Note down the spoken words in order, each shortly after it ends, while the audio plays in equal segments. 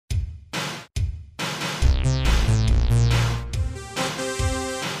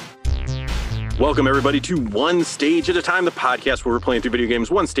Welcome, everybody, to One Stage at a Time, the podcast where we're playing through video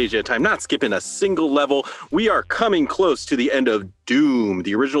games one stage at a time, not skipping a single level. We are coming close to the end of Doom,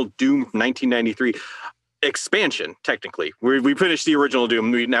 the original Doom from 1993 expansion, technically. We finished the original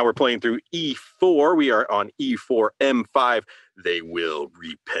Doom. Now we're playing through E4. We are on E4 M5. They will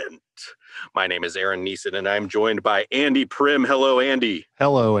repent. My name is Aaron Neeson, and I'm joined by Andy Prim. Hello, Andy.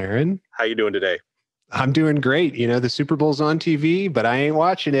 Hello, Aaron. How you doing today? I'm doing great. You know, the Super Bowl's on TV, but I ain't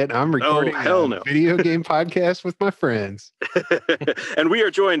watching it. I'm recording a video game podcast with my friends. And we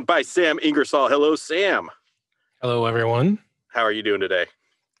are joined by Sam Ingersoll. Hello, Sam. Hello, everyone. How are you doing today?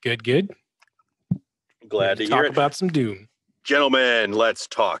 Good, good. Glad to hear it. Talk about some Doom. Gentlemen, let's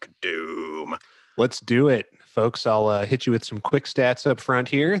talk Doom. Let's do it. Folks, I'll hit you with some quick stats up front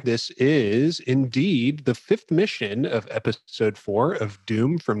here. This is indeed the fifth mission of episode 4 of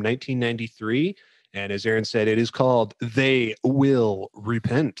Doom from 1993. And as Aaron said, it is called They Will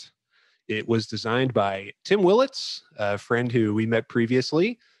Repent. It was designed by Tim Willits, a friend who we met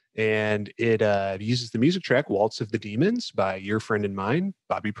previously, and it uses the music track Waltz of the Demons by your friend and mine,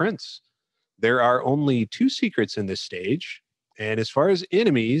 Bobby Prince. There are only 2 secrets in this stage, and as far as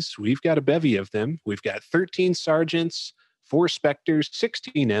enemies, we've got a bevy of them. We've got 13 sergeants, 4 specters,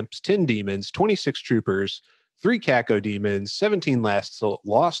 16 imps, 10 demons, 26 troopers, 3 Caco demons, 17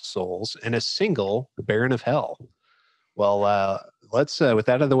 lost souls, and a single Baron of Hell. Well, let's, with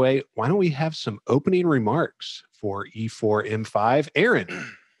that out of the way, why don't we have some opening remarks for E4 M5? Aaron.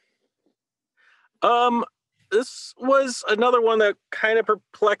 This was another one that kind of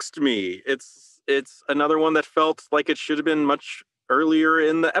perplexed me. It's another one that felt like it should have been much earlier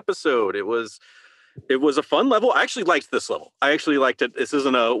in the episode. It was a fun level. I actually liked this level. I actually liked it. This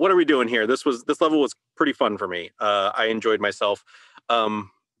isn't a, what are we doing here? This level was pretty fun for me. I enjoyed myself.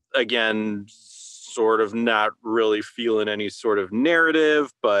 Again, sort of not really feeling any sort of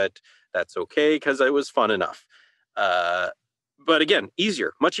narrative, but that's okay because it was fun enough. But again,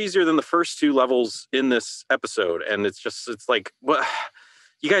 much easier than the first 2 levels in this episode. And it's like, what?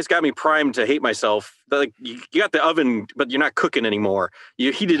 You guys got me primed to hate myself. Like you got the oven, but you're not cooking anymore.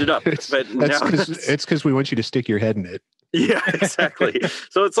 You heated it up. It's because we want you to stick your head in it. Yeah, exactly.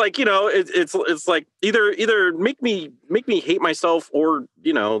 So it's like, it's like either make me hate myself or,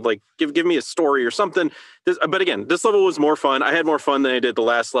 like give me a story or something. But again, this level was more fun. I had more fun than I did the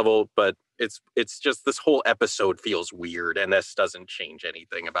last level, but it's just this whole episode feels weird, and this doesn't change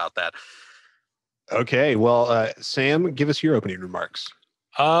anything about that. Okay, well, Sam, give us your opening remarks.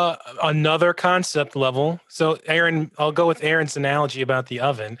 Another concept level. So Aaron, I'll go with Aaron's analogy about the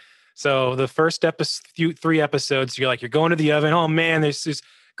oven. So the first 3 episodes, you're going to the oven. Oh man, there's this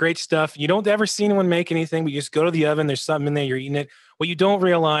great stuff. You don't ever see anyone make anything, but you just go to the oven. There's something in there. You're eating it. What you don't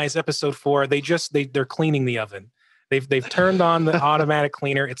realize, episode 4, they're cleaning the oven. They've turned on the automatic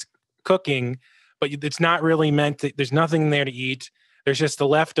cleaner. It's cooking, but it's not really meant to. There's nothing there to eat. There's just the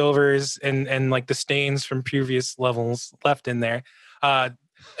leftovers and like the stains from previous levels left in there.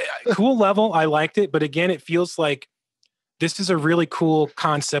 Cool level. I liked it, but again, it feels like this is a really cool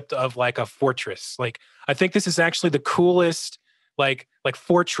concept of like a fortress. Like I think this is actually the coolest like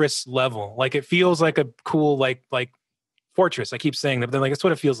fortress level. Like it feels like a cool like fortress. I keep saying that, but then like it's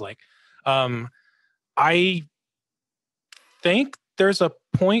what it feels like. I think there's a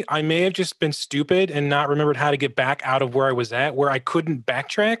point I may have just been stupid and not remembered how to get back out of where I was at, where I couldn't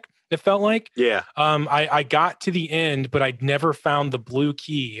backtrack. It felt like, yeah. I got to the end, but I never found the blue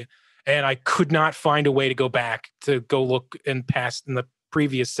key, and I could not find a way to go back to go look and past in the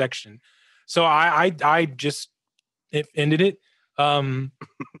previous section. So I just ended it.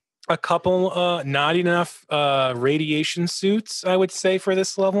 A couple not enough radiation suits, I would say, for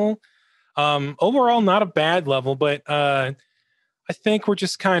this level. Overall, not a bad level, but I think we're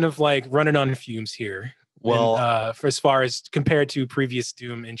just kind of like running on fumes here. Well, for as far as compared to previous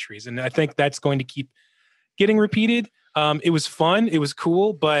Doom entries, and I think that's going to keep getting repeated. It was fun, it was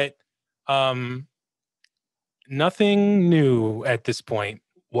cool, but nothing new at this point.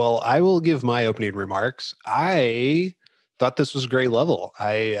 Well, I will give my opening remarks. I thought this was a great level.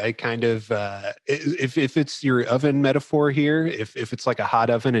 I kind of, if it's your oven metaphor here, if it's like a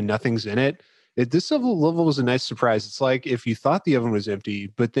hot oven and nothing's in it, this level was a nice surprise. It's like if you thought the oven was empty,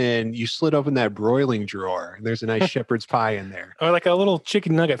 but then you slid open that broiling drawer and there's a nice shepherd's pie in there. Or like a little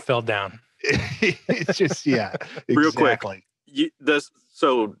chicken nugget fell down. It's just, yeah. Real quick. Nothing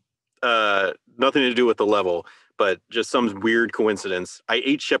to do with the level, but just some weird coincidence. I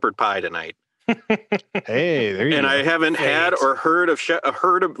ate shepherd pie tonight. Hey, there you go. And I haven't had or heard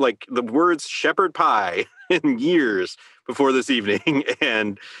of like the words shepherd pie in years, before this evening,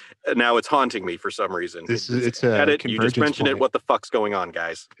 and now it's haunting me for some reason. It's a edit. You just mentioned it. What the fuck's going on,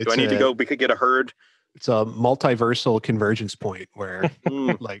 guys? Do I need to go? We could get a herd. It's a multiversal convergence point where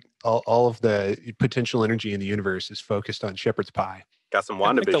like all of the potential energy in the universe is focused on shepherd's pie. Got some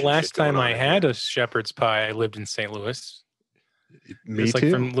WandaVision. The last time I had a shepherd's pie, I lived in St. Louis. Me it's too.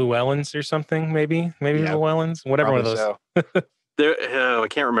 Like from Llewellyn's or something, maybe Llewellyn's, whatever one of those. So. I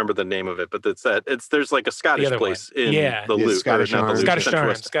can't remember the name of it, but there's like a Scottish place in the Loop. Scottish Arms.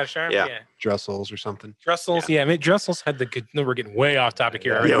 Yeah. Dressels or something. Dressels, yeah. I mean, Dressels had the good. No, we're getting way off topic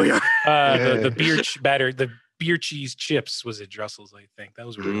here. Yeah, we are. The beer cheese chips was at Dressels, I think. That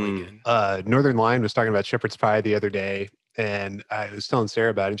was really good. Northern Lion was talking about shepherd's pie the other day, and I was telling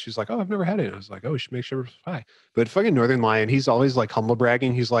Sarah about it, and she's like, "Oh, I've never had it." And I was like, "Oh, we should make shepherd's pie." But fucking Northern Lion, he's always like humble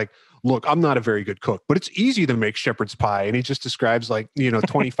bragging. He's like, "Look, I'm not a very good cook, but it's easy to make shepherd's pie." And he just describes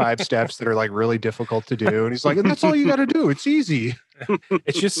 25 steps that are like really difficult to do. And he's like, "And that's all you got to do. It's easy."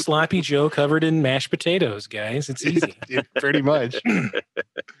 It's just sloppy Joe covered in mashed potatoes, guys. It's easy. Pretty much.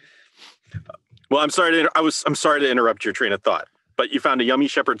 Well, I'm sorry to interrupt your train of thought, but you found a yummy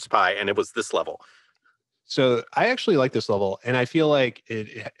shepherd's pie, and it was this level. So I actually like this level, and I feel like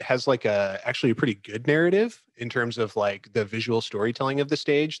it has actually a pretty good narrative in terms of like the visual storytelling of the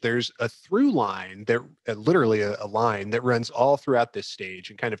stage. There's a through line that literally a line that runs all throughout this stage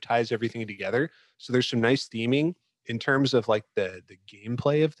and kind of ties everything together. So there's some nice theming in terms of like the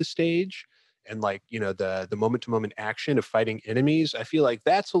gameplay of the stage. And like, the moment to moment action of fighting enemies, I feel like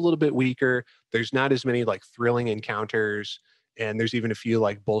that's a little bit weaker. There's not as many like thrilling encounters, and there's even a few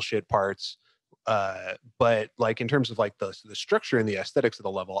like bullshit parts. But like in terms of like the structure and the aesthetics of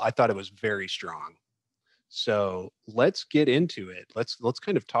the level, I thought it was very strong. So let's get into it. Let's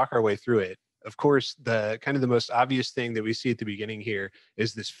kind of talk our way through it. Of course, the kind of the most obvious thing that we see at the beginning here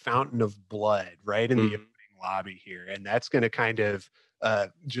is this fountain of blood right in the opening lobby here, and that's going to kind of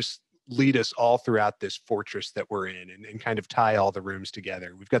just lead us all throughout this fortress that we're in and kind of tie all the rooms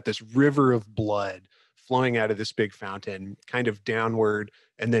together. We've got this river of blood flowing out of this big fountain, kind of downward,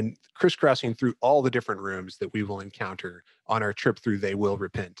 and then crisscrossing through all the different rooms that we will encounter on our trip through They Will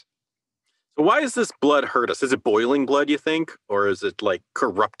Repent. So why does this blood hurt us? Is it boiling blood, you think? Or is it like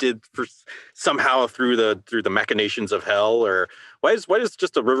corrupted somehow through the machinations of hell? Or why does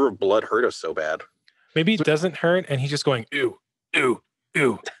just a river of blood hurt us so bad? Maybe it doesn't hurt, and he's just going, ew, ew,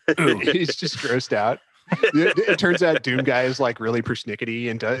 ew, ew. He's just grossed out. It turns out Doom Guy is like really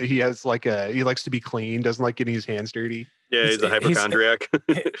persnickety, and he has he likes to be clean, doesn't like getting his hands dirty. Yeah, he's a hypochondriac.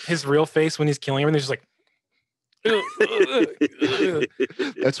 His real face when he's killing everyone, he's just like,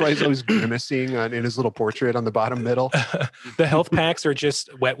 that's why he's always grimacing in his little portrait on the bottom middle. The health packs are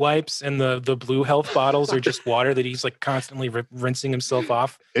just wet wipes, and the blue health bottles are just water that he's like constantly rinsing himself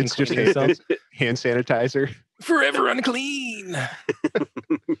off. It's just hand sanitizer. Forever unclean. Want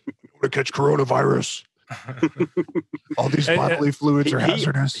to catch coronavirus? All these bodily fluids are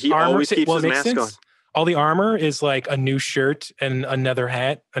hazardous. He always keeps his mask on. All the armor is like a new shirt and another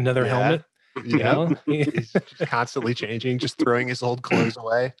hat, another helmet. He's just constantly changing, just throwing his old clothes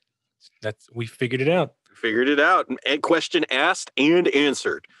away. We figured it out. And question asked and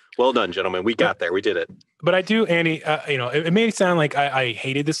answered. Well done, gentlemen. We got there. We did it. But I do, Andy. It made it sound like I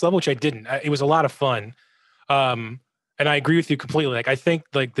hated this level, which I didn't. It was a lot of fun, and I agree with you completely. Like I think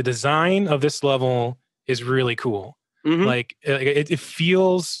like the design of this level is really cool. Mm-hmm. Like it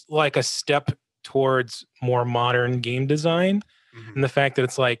feels like a step towards more modern game design, and the fact that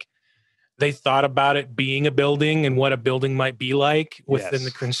it's like they thought about it being a building and what a building might be like within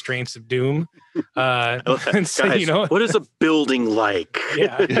the constraints of Doom. And so, guys, what is a building like?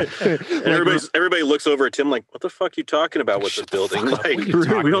 Yeah. And everybody looks over at Tim like, what the fuck are you talking about with the building? Like,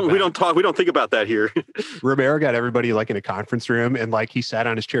 we don't think about that here. Romero got everybody like in a conference room, and like he sat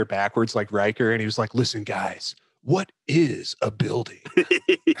on his chair backwards like Riker, and he was like, listen, guys, what is a building?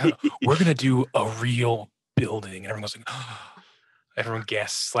 We're going to do a real building. And everyone's like, everyone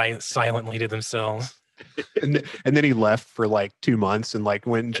guessed silently to themselves. And then he left for like 2 months and like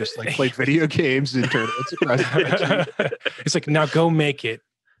went and just like played video games and tournaments. It's like, now go make it.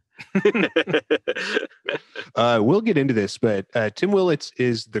 We'll get into this, but Tim Willits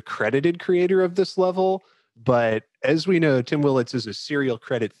is the credited creator of this level. But as we know, Tim Willits is a serial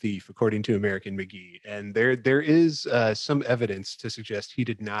credit thief, according to American McGee. And there is some evidence to suggest he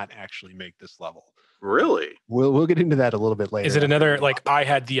did not actually make this level. Really? We'll get into that a little bit later. Is it another like I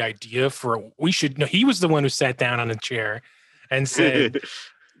had the idea for he was the one who sat down on a chair and said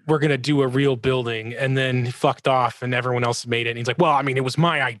we're gonna do a real building, and then he fucked off and everyone else made it. And he's like, well, I mean, it was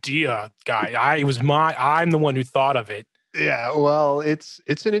my idea, guy. I'm the one who thought of it. Yeah, well, it's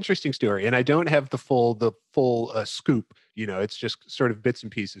an interesting story, and I don't have the full scoop. It's just sort of bits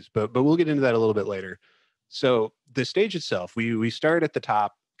and pieces, but we'll get into that a little bit later. So the stage itself, we start at the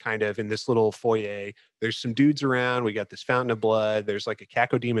top, kind of in this little foyer. There's some dudes around. We got this fountain of blood. There's like a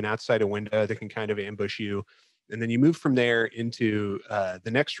cacodemon outside a window that can kind of ambush you. And then you move from there into the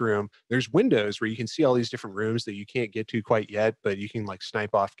next room. There's windows where you can see all these different rooms that you can't get to quite yet, but you can like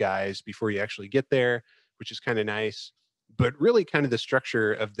snipe off guys before you actually get there, which is kind of nice. But really kind of the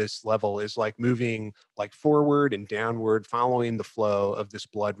structure of this level is like moving like forward and downward, following the flow of this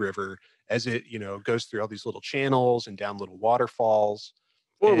blood river as it, goes through all these little channels and down little waterfalls.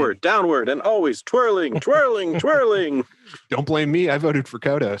 Forward, And downward, and always twirling, twirling, twirling. don't blame me. I voted for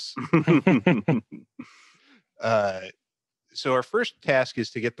Kodos. So our first task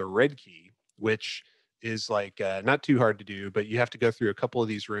is to get the red key, which is like not too hard to do, but you have to go through a couple of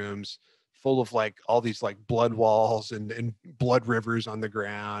these rooms full of like all these like blood walls and blood rivers on the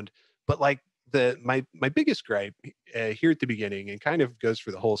ground. But like my biggest gripe here at the beginning, and kind of goes for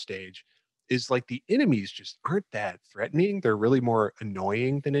the whole stage, is like the enemies just aren't that threatening. They're really more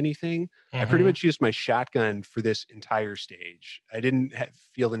annoying than anything. I pretty much used my shotgun for this entire stage. I didn't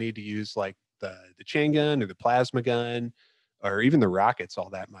feel the need to use like the chain gun or the plasma gun or even the rockets all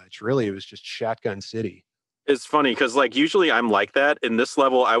that much. Really, it was just shotgun city. It's funny because like usually I'm like that. In this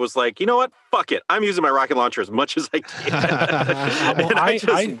level, I was like, you know what? Fuck it. I'm using my rocket launcher as much as I can. Well, and I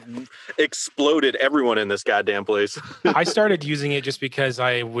just exploded everyone in this goddamn place. I started using it just because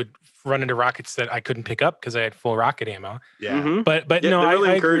I would run into rockets that I couldn't pick up because I had full rocket ammo. Yeah. Mm-hmm. But Yeah, no, they really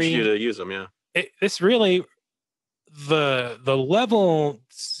I encouraged agree. you to use them. Yeah. It's really the level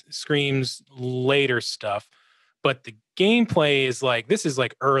screams later stuff, but the gameplay is like, this is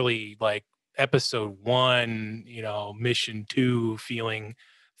like early, like episode 1, mission 2 feeling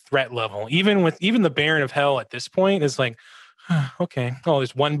threat level. Even the Baron of Hell at this point is like, okay, oh,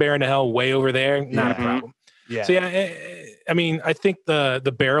 there's one Baron of Hell way over there, not a problem. Yeah. So yeah, I mean, I think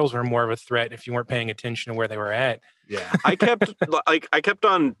the barrels were more of a threat if you weren't paying attention to where they were at. Yeah. I kept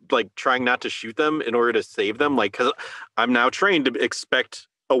on like trying not to shoot them in order to save them, like because I'm now trained to expect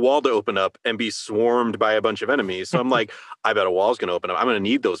a wall to open up and be swarmed by a bunch of enemies. So I'm like, I bet a wall's gonna open up. I'm gonna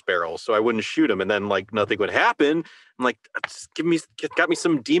need those barrels, so I wouldn't shoot them, and then like nothing would happen. I'm like, just got me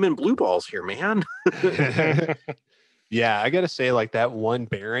some demon blue balls here, man. Yeah, I gotta say, like that one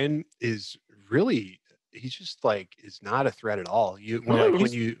Baron is really, he's just like is not a threat at all.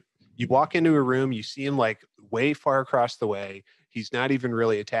 When you walk into a room, you see him like way far across the way. He's not even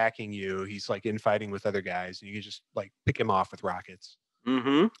really attacking you. He's like infighting with other guys, and you can just like pick him off with rockets.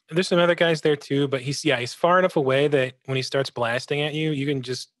 Mm-hmm. There's some other guys there too, but he's far enough away that when he starts blasting at you, you can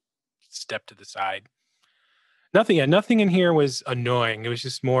just step to the side. Nothing in here was annoying. It was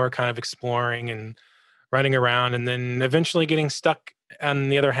just more kind of exploring and running around, and then eventually getting stuck on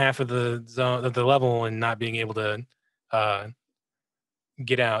the other half of the zone of the level and not being able to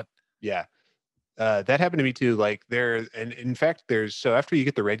get out. Yeah. That happened to me too. Like and in fact, so after you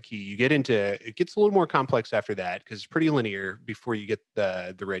get the red key, it gets a little more complex after that because it's pretty linear before you get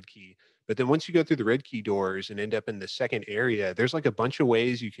the red key. But then once you go through the red key doors and end up in the second area, there's like a bunch of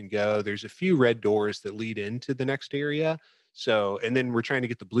ways you can go. There's a few red doors that lead into the next area. So, and then we're trying to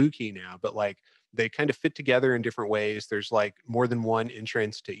get the blue key now, but like they kind of fit together in different ways. There's like more than one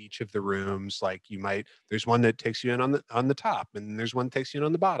entrance to each of the rooms. Like there's one that takes you in on the top, and there's one that takes you in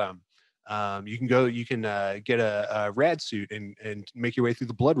on the bottom. You can get a rad suit and make your way through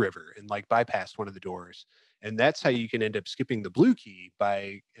the blood river and like bypass one of the doors. And that's how you can end up skipping the blue key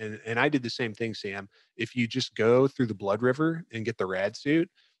and I did the same thing, Sam. If you just go through the blood river and get the rad suit,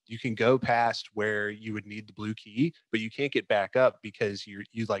 you can go past where you would need the blue key, but you can't get back up because you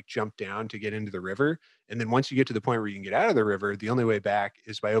like jump down to get into the river. And then once you get to the point where you can get out of the river, the only way back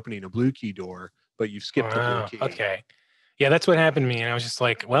is by opening a blue key door, but you've skipped the blue key. Okay. Yeah, that's what happened to me. And I was just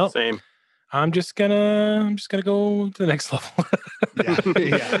like, well, Same. I'm just gonna go to the next level.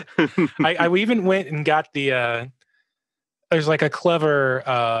 Yeah. I even went and got the there's like a clever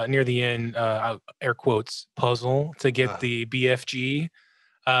near the end air quotes puzzle to get the BFG,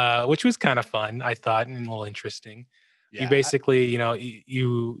 which was kind of fun, I thought, and a little interesting. Yeah. You basically,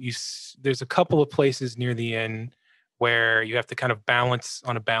 you there's a couple of places near the end where you have to kind of balance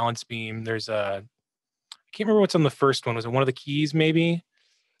on a balance beam. There's I can't remember what's on the first one. Was it one of the keys maybe?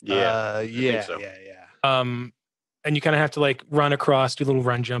 Yeah. Yeah. so. Yeah. And you kind of have to like run across, do a little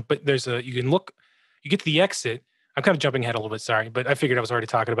run jump, but you get to the exit. I'm kind of jumping ahead a little bit, sorry, but I figured I was already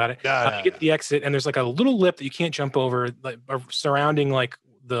talking about it. You get to the exit and there's like a little lip that you can't jump over, like surrounding like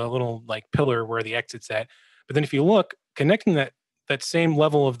the little like pillar where the exit's at. But then if you look, connecting that same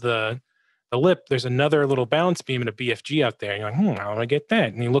level of the the lip, there's another little balance beam and a BFG out there. And you're like, how do I get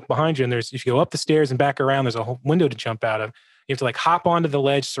that? And you look behind you, and if you go up the stairs and back around, there's a whole window to jump out of. You have to like hop onto the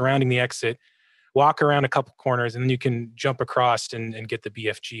ledge surrounding the exit, walk around a couple corners, and then you can jump across and get the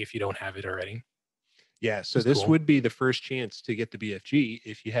BFG if you don't have it already. Yeah, so this would be the first chance to get the BFG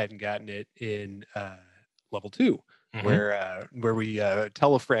if you hadn't gotten it in level 2, where we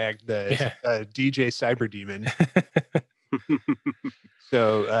telefragged the DJ Cyber Demon.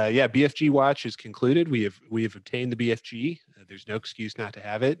 So BFG watch is concluded. We have obtained the BFG. There's no excuse not to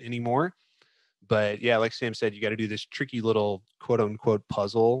have it anymore. But yeah, like Sam said, you got to do this tricky little quote unquote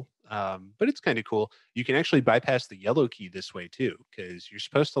puzzle. But it's kind of cool. You can actually bypass the yellow key this way too, because you're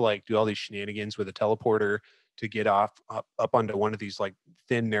supposed to like do all these shenanigans with a teleporter to get up onto one of these like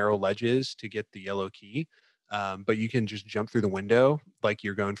thin, narrow ledges to get the yellow key. But you can just jump through the window like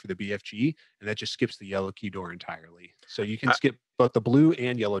you're going for the BFG, and that just skips the yellow key door entirely. So you can skip both the blue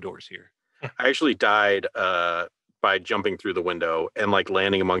and yellow doors here. I actually died by jumping through the window and like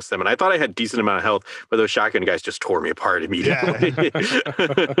landing amongst them. And I thought I had decent amount of health, but those shotgun guys just tore me apart immediately.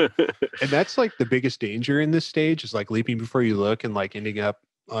 Yeah. And that's like the biggest danger in this stage is like leaping before you look and like ending up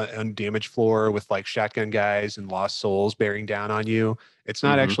on damaged floor with like shotgun guys and lost souls bearing down on you. It's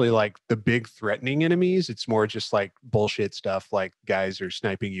not actually like the big threatening enemies. It's more just like bullshit stuff like guys are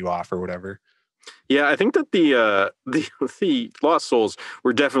sniping you off or whatever. Yeah, I think that the lost souls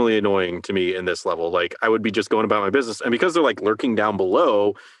were definitely annoying to me in this level. Like I would be just going about my business, and because they're like lurking down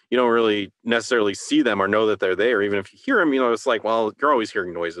below, you don't really necessarily see them or know that they're there. Even if you hear them, it's like, well, you're always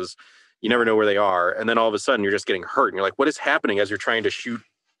hearing noises. You never know where they are, and then all of a sudden you're just getting hurt, and you're like, what is happening? As you're trying to shoot,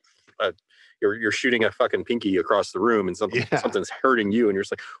 you're shooting a fucking pinky across the room, and something's hurting you, and you're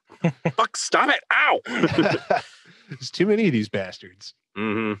just like, fuck, stop it! Ow! There's too many of these bastards.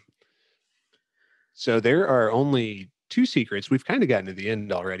 Mm-hmm. So there are only 2 secrets. We've kind of gotten to the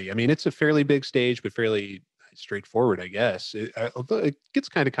end already. I mean, it's a fairly big stage, but fairly straightforward, I guess. Although it gets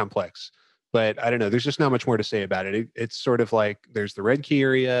kind of complex, but I don't know. There's just not much more to say about it. It's sort of like there's the red key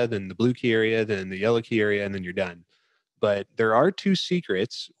area, then the blue key area, then the yellow key area, and then you're done. But there are 2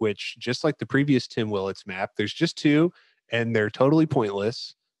 secrets, which just like the previous Tim Willits map, there's just 2, and they're totally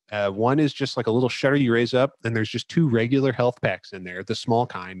pointless. One is just like a little shutter you raise up, and there's just 2 regular health packs in there, the small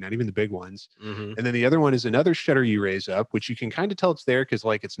kind, not even the big ones. And then the other one is another shutter you raise up, which you can kind of tell it's there because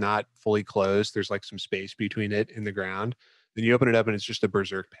like it's not fully closed. There's like some space between it and the ground. Then you open it up, and it's just a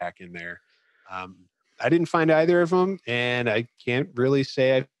berserk pack in there. I didn't find either of them, and I can't really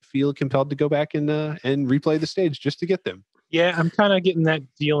say I feel compelled to go back and replay the stage just to get them. Yeah, I'm kind of getting that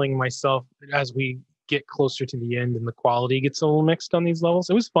feeling myself as we get closer to the end and the quality gets a little mixed on these levels.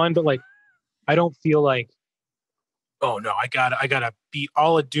 It was fun, but like I don't feel like, oh no, I gotta beat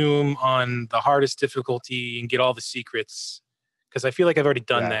all of Doom on the hardest difficulty and get all the secrets, because I feel like I've already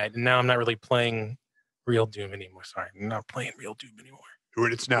done that, and now I'm not really playing real Doom anymore. Sorry, I'm not playing real Doom anymore.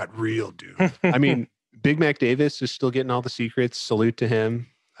 When it's not real Doom. I mean, Big Mac Davis is still getting all the secrets. Salute to him,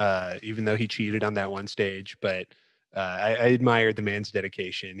 even though he cheated on that one stage, but I admire the man's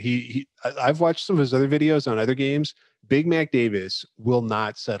dedication. I've watched some of his other videos on other games. Big Mac Davis will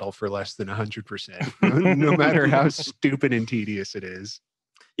not settle for less than 100%, no matter how stupid and tedious it is.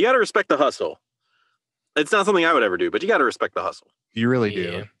 You got to respect the hustle. It's not something I would ever do, but you got to respect the hustle. You really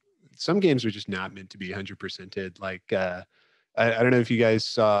do. Some games are just not meant to be 100%ed. Like, I don't know if you guys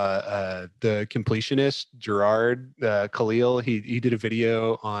saw the completionist Gerard Khalil. He did a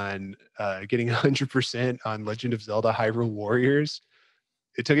video on getting 100% on Legend of Zelda Hyrule Warriors.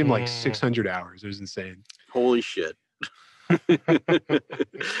 It took him like 600 hours. It was insane. Holy shit!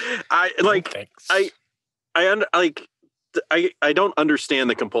 I don't understand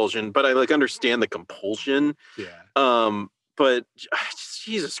the compulsion, but I like understand the compulsion. Yeah. But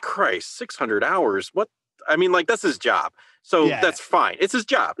Jesus Christ, 600 hours. What? I mean, like that's his job. So that's fine. It's his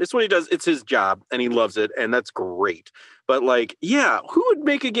job. It's what he does. It's his job, and he loves it, and that's great. But like, who would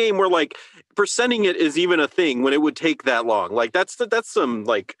make a game where like percenting it is even a thing when it would take that long? Like that's some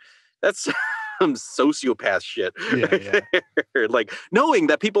sociopath shit. Yeah. Like knowing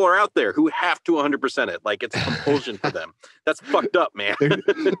that people are out there who have to 100% it. Like it's compulsion for them. That's fucked up, man.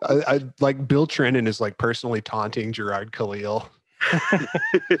 I like Bill Trennan is like personally taunting Gerard Khalil. A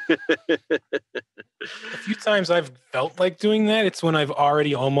few times I've felt like doing that. It's when I've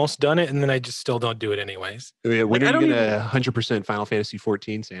already almost done it, and then I just still don't do it anyways. Yeah, when are you gonna 100% Final Fantasy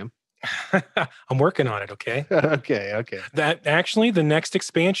 14, Sam? I'm working on it. Okay. Okay. That actually, the next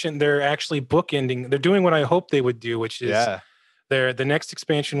expansion, they're actually bookending. They're doing what I hope they would do, which is the next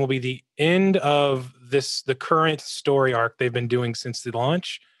expansion will be the end of the current story arc they've been doing since the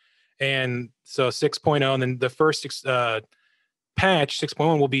launch, and so 6.0, and then the first patch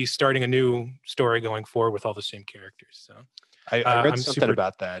 6.1 will be starting a new story going forward with all the same characters. So I read I'm something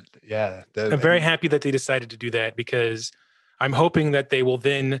about that. Yeah. I'm very happy that they decided to do that, because I'm hoping that they will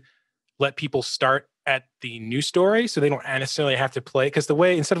then let people start at the new story, so they don't necessarily have to play. Because the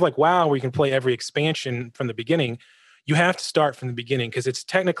way, instead of like WoW, where you can play every expansion from the beginning, you have to start from the beginning, because it's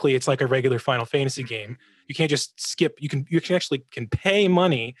like a regular Final Fantasy game. You can't just skip. You can actually pay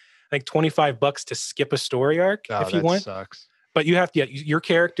money, like $25 to skip a story arc if you want. Sucks. But you have to. Your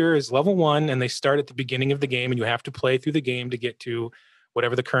character is level 1, and they start at the beginning of the game, and you have to play through the game to get to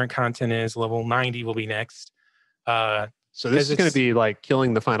whatever the current content is. Level 90 will be next. So this is going to be like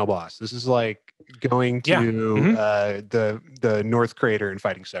killing the final boss. This is like going to the North Crater and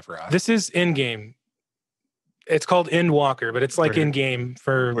fighting Sephiroth. This is in game. It's called Endwalker, but it's like in game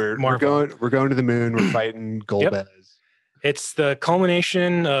for Marvel. We're going to the moon. We're fighting Golbez. Yep. It's the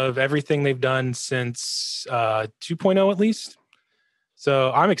culmination of everything they've done since 2.0 at least.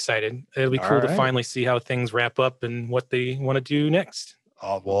 So I'm excited. It'll be cool to finally see how things wrap up and what they want to do next.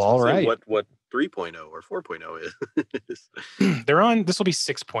 Oh, well, all right. What 3.0 or 4.0 is? They're on. This will be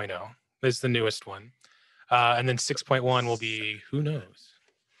 6.0. Is the newest one, and then 6.1 will be who knows.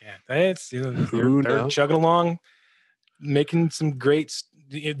 Yeah, it's they're chugging along, making some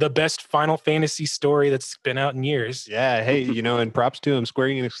the best Final Fantasy story that's been out in years. Yeah, hey, and props to them. Square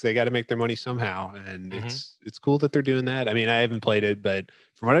Enix, they got to make their money somehow, and it's cool that they're doing that. I mean, I haven't played it, but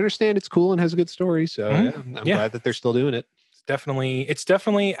from what I understand, it's cool and has a good story. So I'm glad that they're still doing it. It's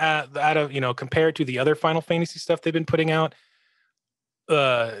definitely out of compared to the other Final Fantasy stuff they've been putting out.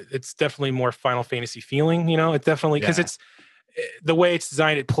 It's definitely more Final Fantasy feeling. It definitely, because it's the way it's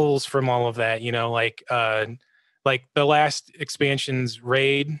designed. It pulls from all of that. Like the last expansion's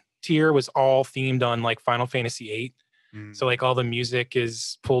raid tier was all themed on like Final Fantasy VIII. So like all the music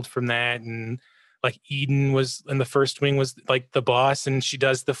is pulled from that, and like Eden was in the first wing was like the boss, and she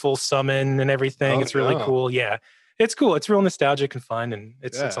does the full summon and everything. It's really cool. Yeah. It's cool. It's real nostalgic and fun, and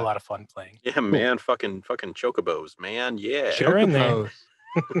it's a lot of fun playing. Yeah, man, fucking chocobos, man. Yeah, they're in there.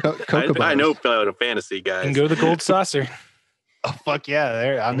 I know Final Fantasy guys. And go to the gold saucer. Oh fuck yeah!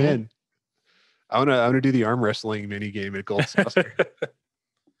 There, I'm in. I wanna do the arm wrestling mini game at Gold Saucer.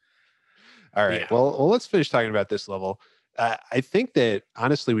 All right. Yeah. Well, let's finish talking about this level. I think that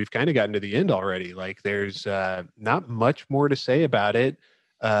honestly, we've kind of gotten to the end already. Like, there's not much more to say about it.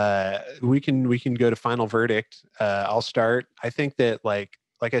 We can go to final verdict. I'll start. I think that like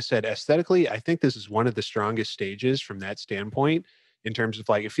I said, aesthetically, I think this is one of the strongest stages from that standpoint, in terms of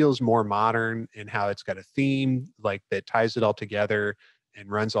like, it feels more modern in how it's got a theme like that ties it all together and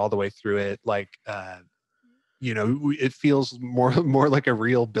runs all the way through it. Like, it feels more like a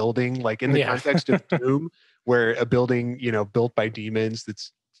real building, like in the context of Doom, where a building, built by demons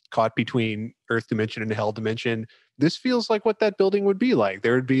that's caught between Earth dimension and Hell dimension. This feels like what that building would be like.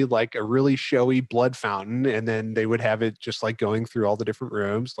 There would be like a really showy blood fountain, and then they would have it just like going through all the different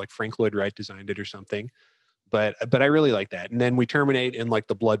rooms, like Frank Lloyd Wright designed it or something. But I really like that. And then we terminate in like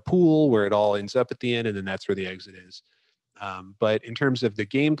the blood pool where it all ends up at the end, and then that's where the exit is. But in terms of the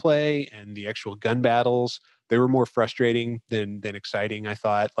gameplay and the actual gun battles, they were more frustrating than exciting, I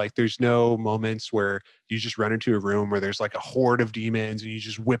thought. Like, there's no moments where you just run into a room where there's like a horde of demons and you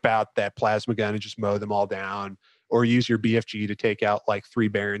just whip out that plasma gun and just mow them all down, or use your BFG to take out like 3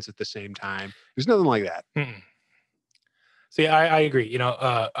 barons at the same time. There's nothing like that. See, I agree.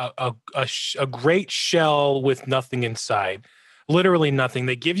 A great shell with nothing inside. Literally nothing.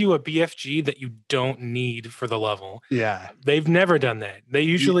 They give you a BFG that you don't need for the level. Yeah. They've never done that. They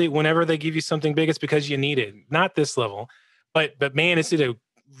usually, whenever they give you something big, it's because you need it. Not this level. But man, it's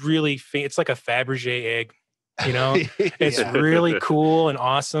it's like a Fabergé egg. It's really cool and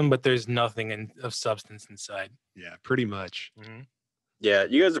awesome, but there's nothing of substance inside. Yeah, pretty much. Mm-hmm. Yeah,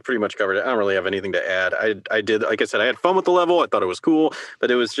 you guys have pretty much covered it. I don't really have anything to add. I did, like I said, I had fun with the level. I thought it was cool, but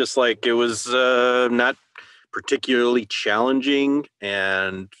it was just like, it was not particularly challenging,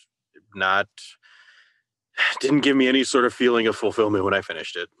 and didn't give me any sort of feeling of fulfillment when I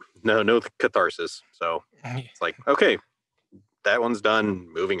finished it. No catharsis. So it's like, okay, that one's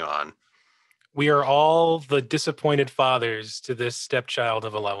done. Moving on. We are all the disappointed fathers to this stepchild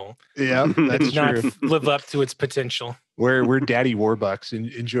of a level. Yeah, that's not true. Live up to its potential. We're daddy warbucks and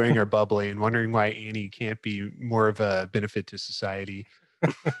enjoying our bubbly and wondering why Annie can't be more of a benefit to society.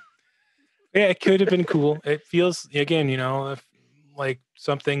 Yeah, it could have been cool. It feels, again, like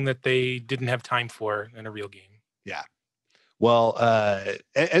something that they didn't have time for in a real game. Yeah. Well,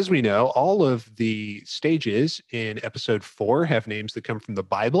 as we know, all of the stages in episode 4 have names that come from the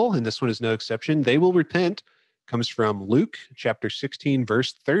Bible, and this one is no exception. They will repent comes from Luke chapter 16,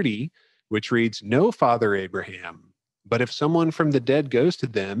 verse 30, which reads, "Know, Father Abraham, But if someone from the dead goes to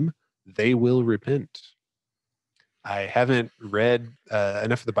them, they will repent. I haven't read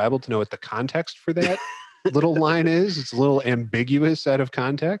enough of the Bible to know what the context for that little line is. It's a little ambiguous out of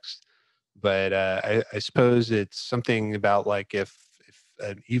context, but I suppose it's something about like if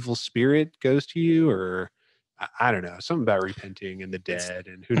an evil spirit goes to you, or I don't know, something about repenting and the dead,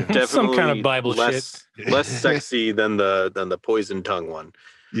 and who knows. Definitely Some kind of Bible less sexy than the poison tongue one.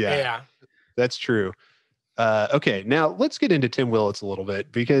 Yeah, that's true. Okay, now let's get into Tim Willits a little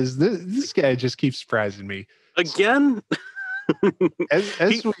bit, because this guy just keeps surprising me. Again?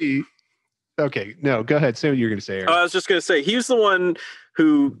 Okay, no, go ahead. Say what you're going to say, Aaron. I was just going to say, he's the one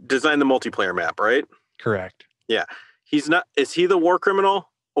who designed the multiplayer map, right? Correct. Yeah. He's not, is he the war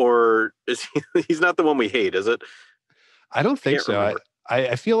criminal, or is he's not the one we hate, is it? I don't think so.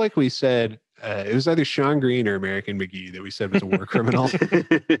 I feel like we said it was either Sean Green or American McGee that we said was a war criminal.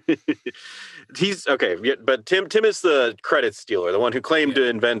 He's okay, but Tim is the credit stealer, the one who claimed to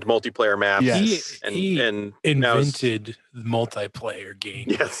invent multiplayer maps. Yes. He invented the multiplayer game.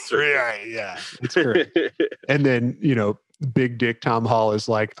 Yes, yeah, that's correct. And then Big Dick Tom Hall is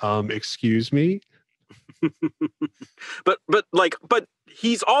like, excuse me. but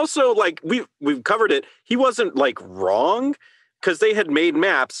he's also like, we've covered it. He wasn't like wrong, because they had made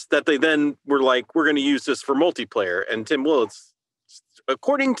maps that they then were like, we're going to use this for multiplayer. And Tim Willits,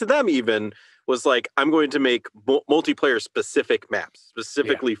 according to them even, was like, I'm going to make multiplayer specific maps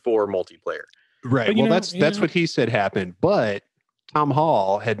specifically for multiplayer. Right. Well, that's what he said happened. But Tom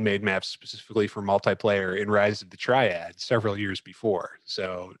Hall had made maps specifically for multiplayer in Rise of the Triad several years before.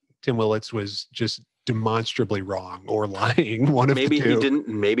 So Tim Willits was just demonstrably wrong or lying. Maybe he didn't.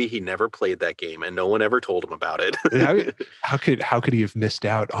 Maybe he never played that game, and no one ever told him about it. how could he have missed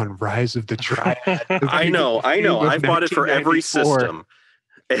out on Rise of the Triad? I know. I've bought it for every system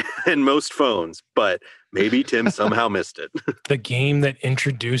and most phones, but maybe Tim somehow missed it. The game that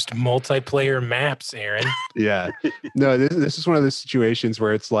introduced multiplayer maps, Aaron. Yeah. No, this is one of those situations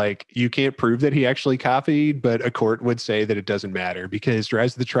where it's like, you can't prove that he actually copied, but a court would say that it doesn't matter because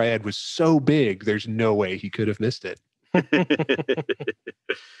Rise of the Triad was so big, there's no way he could have missed it.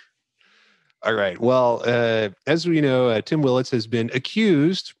 All right. Well, as we know, Tim Willits has been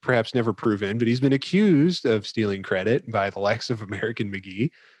accused, perhaps never proven, but he's been accused of stealing credit by the likes of American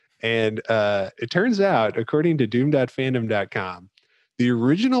McGee. And it turns out, according to doom.fandom.com, the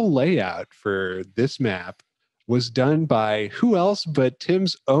original layout for this map was done by who else but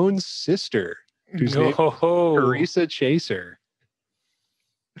Tim's own sister, whose name is Teresa Chaser.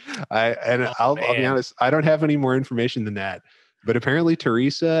 I'll be honest, I don't have any more information than that. But apparently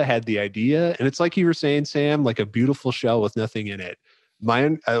Teresa had the idea, and it's like you were saying, Sam, like a beautiful shell with nothing in it.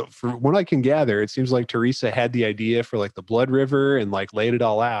 From what I can gather, it seems like Teresa had the idea for like the Blood River and like laid it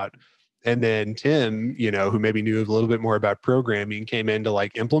all out. And then Tim, who maybe knew a little bit more about programming, came in to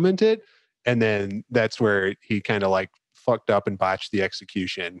like implement it. And then that's where he kind of like fucked up and botched the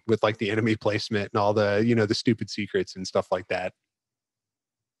execution with like the enemy placement and all the, the stupid secrets and stuff like that.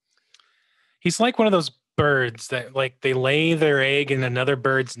 He's like one of those birds that like they lay their egg in another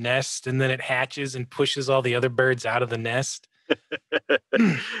bird's nest and then it hatches and pushes all the other birds out of the nest.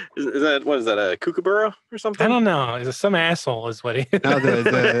 Is that a kookaburra or something? I don't know. Some asshole is what he is. No,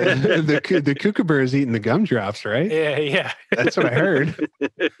 the kookaburra is eating the gumdrops, right? Yeah. That's what I heard.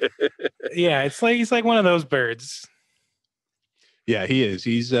 Yeah, it's like he's like one of those birds. Yeah, he is.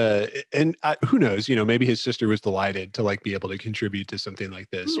 He's and who knows, maybe his sister was delighted to like be able to contribute to something like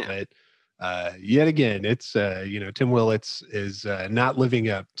this, but yet again, it's Tim Willits is not living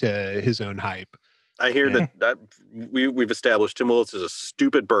up to his own hype. I hear that we've established Tim Willits is a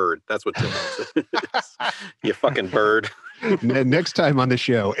stupid bird. That's what Tim Willits is. You fucking bird. Next time on the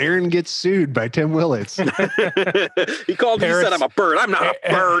show, Aaron gets sued by Tim Willits. He called me and said, I'm a bird. I'm not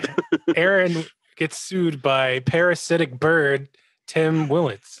a bird. Aaron gets sued by parasitic bird Tim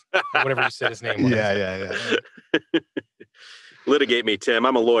Willits. Whatever you said his name was. Yeah. Litigate me, Tim.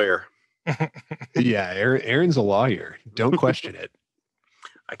 I'm a lawyer. Yeah, Aaron's a lawyer. Don't question it.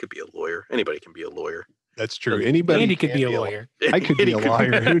 I could be a lawyer. Anybody can be a lawyer. That's true. Anybody could be a lawyer. I could be a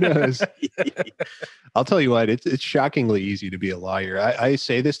lawyer. Who knows? I'll tell you what, it's shockingly easy to be a lawyer. I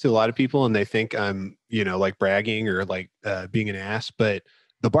say this to a lot of people and they think I'm, like bragging or like being an ass, but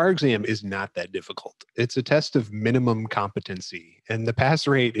the bar exam is not that difficult. It's a test of minimum competency and the pass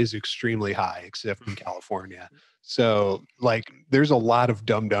rate is extremely high, except in California. So like there's a lot of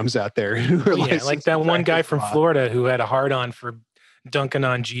dum-dums out there who are like that one guy from Florida who had a hard-on for dunking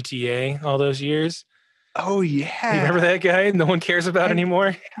on GTA all those years. Oh yeah. You remember that guy? No one cares about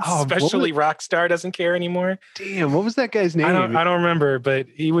anymore. Oh, Especially Rockstar doesn't care anymore. Damn, what was that guy's name? I don't remember, but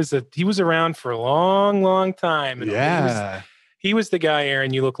he was around for a long, long time. And Yeah. he was the guy,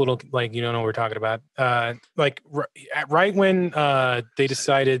 Aaron. You look a little like you don't know what we're talking about. Right when they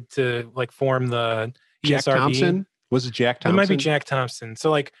decided to like form the Jack ESRB. Thompson? Was it Jack Thompson? It might be Jack Thompson. So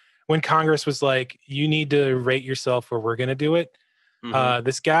like when Congress was like, you need to rate yourself or we're going to do it.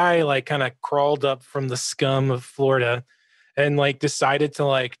 This guy like kind of crawled up from the scum of Florida and like decided to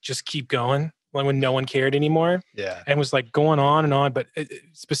like just keep going when no one cared anymore. Yeah. And was like going on and on, but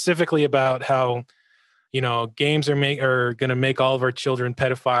specifically about how, games are going to make all of our children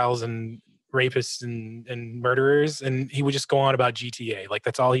pedophiles and rapists and murderers. And he would just go on about GTA. Like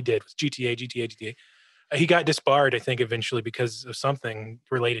that's all he did was GTA. He got disbarred, I think, eventually because of something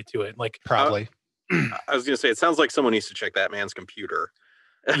related to it. Like probably. I was going to say, it sounds like someone needs to check that man's computer.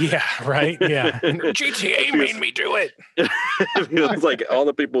 Yeah, right. Yeah. GTA made me do it. It's like all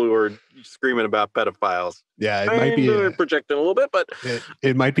the people who are screaming about pedophiles. Yeah, it might be projecting a little bit, but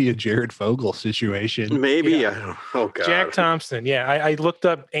it might be a Jared Fogle situation. Maybe. Yeah. I don't know. Oh God. Jack Thompson. Yeah. I looked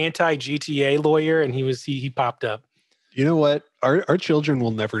up anti-GTA lawyer and he popped up. You know what? Our children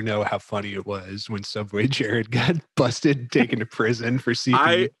will never know how funny it was when Subway Jared got busted, taken to prison for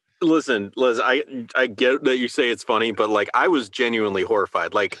CP. Listen, Liz, I get that you say it's funny, but like I was genuinely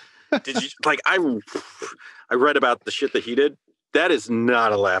horrified. Like, did you like I read about the shit that he did. That is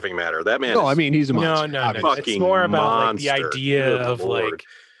not a laughing matter. That man. No, I mean he's a monster. No. It's more about like the idea of like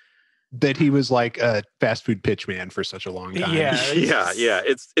that he was like a fast food pitchman for such a long time. Yeah.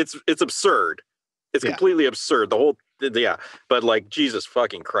 It's absurd. It's completely absurd. The whole but like Jesus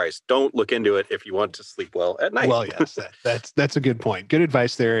fucking Christ, don't look into it if you want to sleep well at night. Well, yes, that's a good point. Good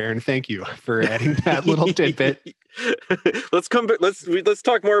advice there, Aaron. Thank you for adding that little tidbit. Let's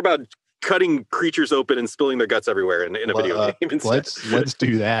talk more about cutting creatures open and spilling their guts everywhere in a video game. Let's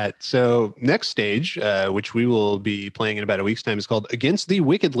do that. So next stage, which we will be playing in about a week's time, is called Against the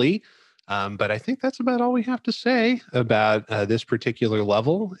Wickedly. But I think that's about all we have to say about this particular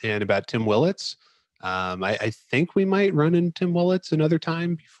level and about Tim Willits. I think we might run into Tim Willits another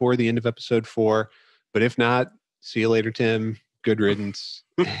time before the end of episode 4. But if not, see you later, Tim. Good riddance.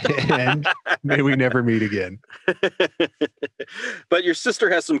 And may we never meet again. But your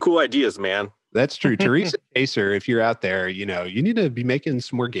sister has some cool ideas, man. That's true. Teresa Pacer, if you're out there, you need to be making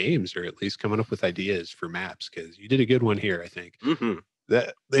some more games or at least coming up with ideas for maps because you did a good one here, I think. Mm-hmm.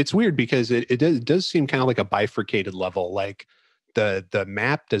 It's weird because it does seem kind of like a bifurcated level. Like the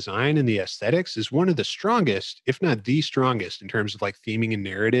map design and the aesthetics is one of the strongest, if not the strongest, in terms of like theming and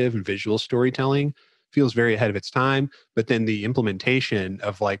narrative and visual storytelling. Feels very ahead of its time, but then the implementation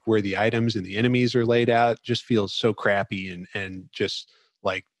of like where the items and the enemies are laid out just feels so crappy and just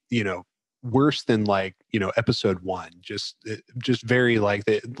like worse than like episode 1. Just very like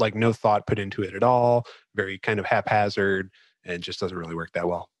no thought put into it at all. Very kind of haphazard and just doesn't really work that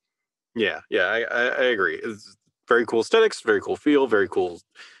well. Yeah, I agree. It's very cool aesthetics, very cool feel, very cool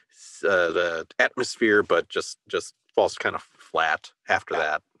the atmosphere, but just falls kind of flat after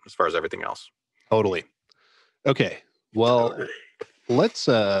that as far as everything else. Totally. Okay. Well, let's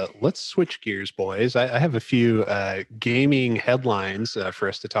switch gears, boys. I have a few gaming headlines for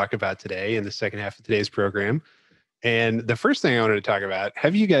us to talk about today in the second half of today's program. And the first thing I wanted to talk about,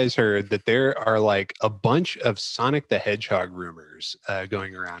 have you guys heard that there are like a bunch of Sonic the Hedgehog rumors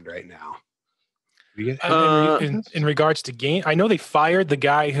going around right now? In regards to game, I know they fired the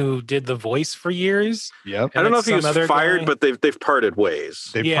guy who did the voice for years. Yep. I don't know if he was fired, but they've parted ways.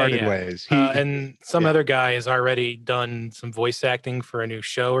 They've parted ways. And some other guy has already done some voice acting for a new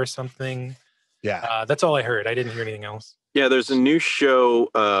show or something. Yeah. That's all I heard. I didn't hear anything else. Yeah, there's a new show,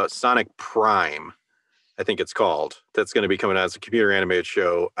 Sonic Prime, I think it's called. That's going to be coming out as a computer animated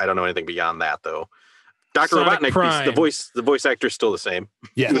show. I don't know anything beyond that though. Dr. Robotnik, the voice actor is still the same.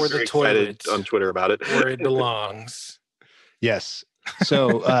 Yes. Or the toilet on Twitter about it. Where it belongs. Yes.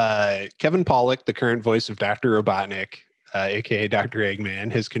 So Kevin Pollak, the current voice of Dr. Robotnik, aka Dr.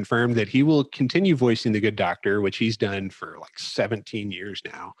 Eggman, has confirmed that he will continue voicing the Good Doctor, which he's done for like 17 years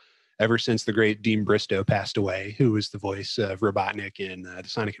now, ever since the great Dean Bristow passed away, who was the voice of Robotnik in the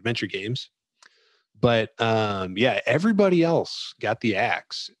Sonic Adventure games. But everybody else got the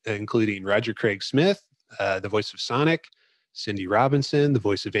axe, including Roger Craig Smith, the voice of Sonic, Cindy Robinson, the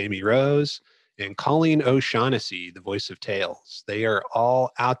voice of Amy Rose, and Colleen O'Shaughnessy, the voice of Tails. They are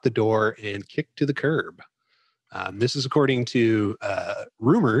all out the door and kicked to the curb. This is according to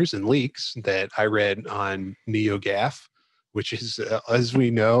rumors and leaks that I read on NeoGAF, which is, as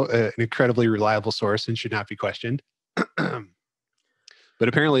we know, an incredibly reliable source and should not be questioned. But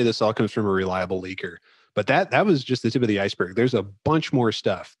apparently this all comes from a reliable leaker. But that was just the tip of the iceberg. There's a bunch more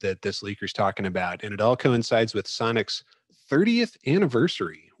stuff that this leaker's talking about, and it all coincides with Sonic's 30th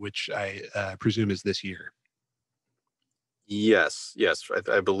anniversary, which I presume is this year. Yes,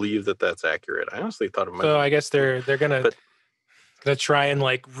 I believe that's accurate. I honestly thought it might. So I guess they're gonna try and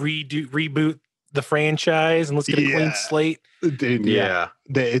like reboot the franchise and let's get a clean slate. Dude, yeah.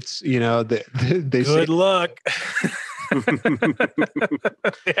 It's they good luck.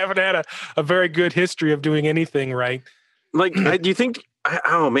 They haven't had a very good history of doing anything right. Like, do you think?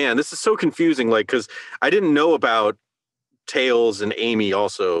 Oh man, this is so confusing. Like, because I didn't know about Tails and Amy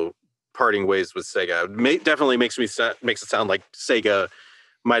also parting ways with Sega. Definitely makes it sound like Sega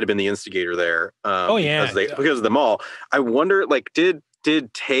might have been the instigator there. Because of them all. I wonder, like, did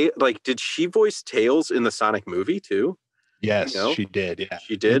she voice Tails in the Sonic movie too? Yes, she did. Yeah,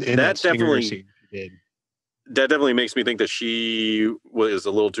 she did. In that definitely scene, she did. That definitely makes me think that she was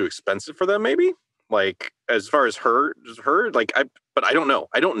a little too expensive for them, maybe. Like, as far as her, like, but I don't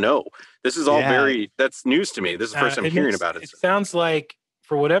know. This is all that's news to me. This is the first I'm hearing about it. It sounds like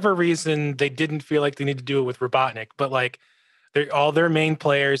for whatever reason, they didn't feel like they need to do it with Robotnik, but like they're all their main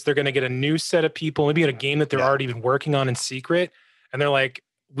players. They're going to get a new set of people, maybe in a game that they're already been working on in secret. And they're like,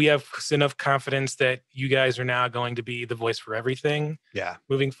 we have enough confidence that you guys are now going to be the voice for everything. Yeah.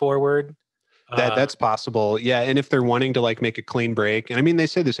 Moving forward. That's possible. Yeah. And if they're wanting to like make a clean break, and I mean, they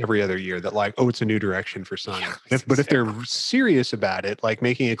say this every other year that like, oh, it's a new direction for Sonic. Yeah, but if they're serious about it, like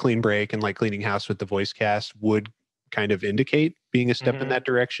making a clean break and like cleaning house with the voice cast would kind of indicate being a step in that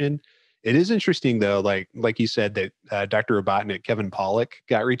direction. It is interesting though, like you said that Dr. Robotnik, Kevin Pollak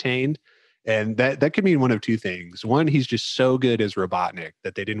got retained. And that could mean one of two things. One, he's just so good as Robotnik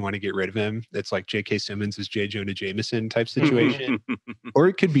that they didn't want to get rid of him. It's like J.K. Simmons as J. Jonah Jameson type situation. Or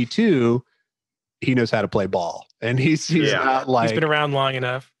it could be two, he knows how to play ball. And he's not like... He's been around long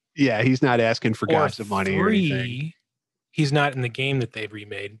enough. Yeah, he's not asking for gobs of money or anything. He's not in the game that they've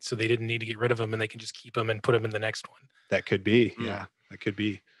remade, so they didn't need to get rid of him and they can just keep him and put him in the next one. That could be. Yeah, that could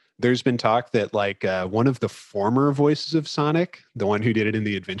be. There's been talk that like one of the former voices of Sonic, the one who did it in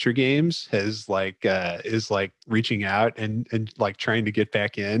the adventure games, has is reaching out and like trying to get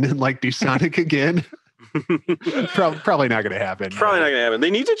back in and like do Sonic again. Probably not going to happen. Probably not going to happen. They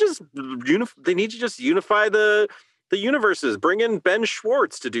need to just unify the universes. Bring in Ben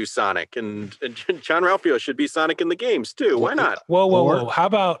Schwartz to do Sonic, and John Ralphio should be Sonic in the games too. Why not? Whoa! How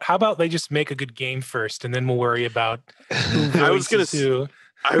about they just make a good game first, and then we'll worry about. I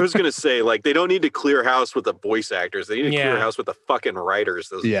was gonna say, like, they don't need to clear house with the voice actors. They need to clear house with the fucking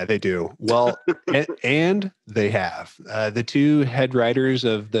writers. Yeah, they do. Well, and they have. The two head writers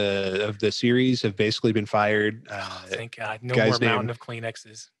of the series have basically been fired. Thank God. No more mountain of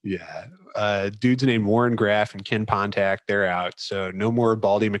Kleenexes. Yeah. Dudes named Warren Graff and Ken Pontac, they're out. So no more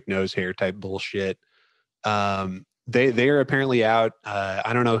Baldy McNose hair type bullshit. They are apparently out.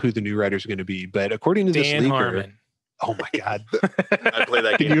 I don't know who the new writers are going to be, but according to this leaker... Harmon. Oh my God. I'd play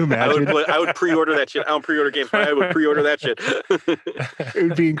that game. Can you imagine? I would pre-order that shit. I don't pre-order games, but I would pre-order that shit. It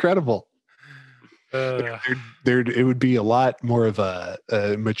would be incredible. It would be a lot more of a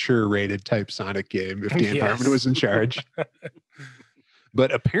mature rated type Sonic game if Dan Harmon was in charge.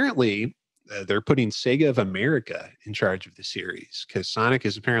 But apparently they're putting Sega of America in charge of the series because Sonic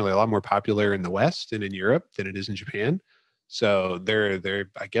is apparently a lot more popular in the West and in Europe than it is in Japan. So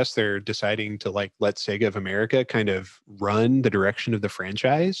I guess they're deciding to like let Sega of America kind of run the direction of the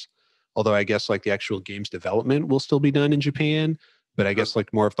franchise. Although I guess like the actual game's development will still be done in Japan, but I guess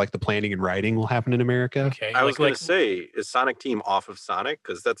like more of like the planning and writing will happen in America. Okay. I was going to say, is Sonic Team off of Sonic?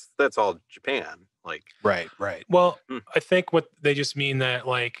 Because that's all Japan. Like right. Well, I think what they just mean that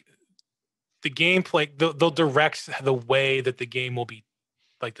like the gameplay, they'll direct the way that the game will be,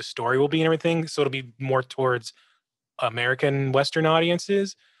 like the story will be and everything. So it'll be more towards American Western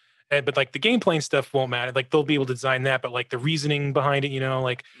audiences, but like the gameplay and stuff won't matter. Like they'll be able to design that, but like the reasoning behind it,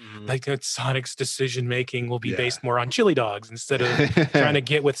 like Sonic's decision making will be based more on chili dogs instead of trying to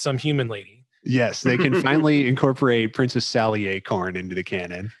get with some human lady. Yes, they can finally incorporate Princess Sally Acorn into the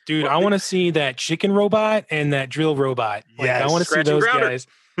canon. Dude, I want to see that chicken robot and that drill robot. Like, I want to see those guys.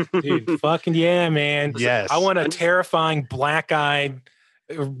 Dude, fucking yeah, man. Yes. I want a terrifying black-eyed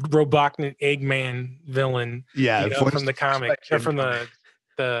Robotnik Eggman villain, from the comic or from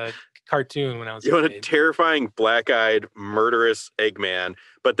the cartoon when I was. You want a terrifying black-eyed murderous Eggman,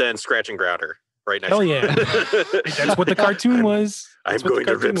 but then Scratch and Grounder right next. Hell yeah, that's what the cartoon was. I'm going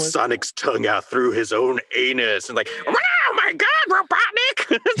to rip Sonic's tongue out through his own anus and like, oh my God,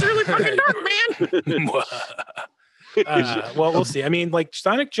 Robotnik, that's really fucking dark, man. Well, we'll see. I mean, like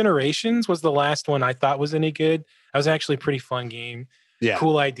Sonic Generations was the last one I thought was any good. That was actually a pretty fun game. Yeah.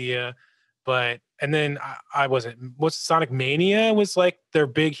 Cool idea, but And then what's Sonic Mania was like their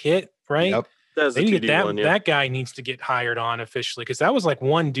big hit, right? Yep. That's They the need to get 2D that one, yeah. that guy needs to get hired on officially because that was like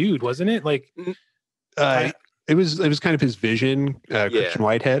one dude, wasn't it? Like It was kind of his vision, Christian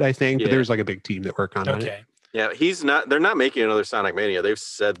Whitehead, I think. But there was like a big team that worked on it. okay. Yeah, they're not making another Sonic Mania. They've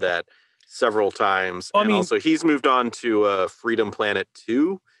said that several times. Well, I and mean- also he's moved on to Freedom Planet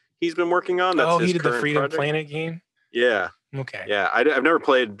 2 he's been working on. That's his he did the current Freedom project. Planet game. Yeah. Okay. Yeah, I've never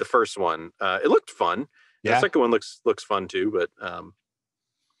played the first one. It looked fun. Yeah. The second one looks fun too, but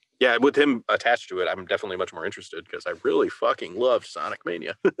yeah, with him attached to it, I'm definitely much more interested because I really fucking loved Sonic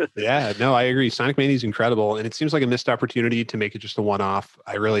Mania. Yeah, no, I agree. Sonic Mania is incredible, and it seems like a missed opportunity to make it just a one-off.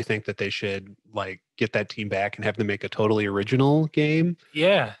 I really think that they should like get that team back and have them make a totally original game.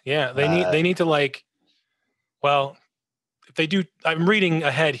 Yeah. They need to like. Well, if they do, I'm reading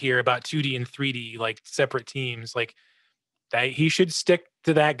ahead here about 2D and 3D like separate teams. Like that, he should stick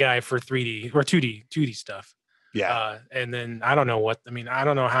to that guy for 3D or 2D stuff. Yeah, And then I don't know I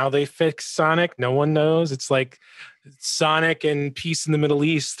don't know how they fix Sonic. No one knows. It's like Sonic and Peace in the Middle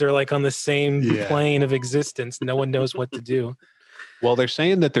East. They're like on the same plane of existence. No one knows what to do. well, they're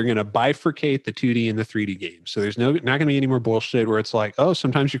saying that they're going to bifurcate the 2D and the 3D games. So there's not going to be any more bullshit where it's like, oh,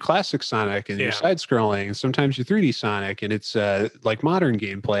 sometimes you're classic Sonic and you're side scrolling, and sometimes you're 3D Sonic and it's like modern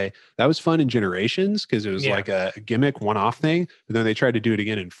gameplay. That was fun in Generations because it was like a gimmick one-off thing. But then they tried to do it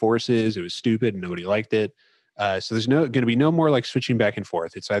again in Forces. It was stupid and nobody liked it. So there's going to be no more like switching back and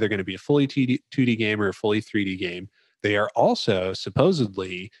forth. It's either going to be a fully 2D game or a fully 3D game. They are also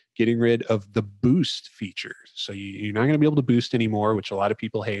supposedly getting rid of the boost feature. So you're not going to be able to boost anymore, which a lot of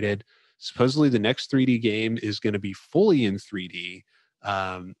people hated. Supposedly the next 3D game is going to be fully in 3D.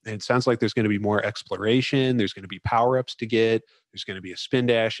 And it sounds like there's going to be more exploration. There's going to be power-ups to get. There's going to be a spin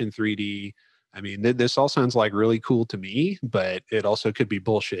dash in 3D. I mean, this all sounds like really cool to me, but it also could be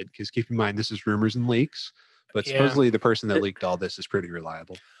bullshit because keep in mind, this is rumors and leaks. But supposedly the person that leaked all this is pretty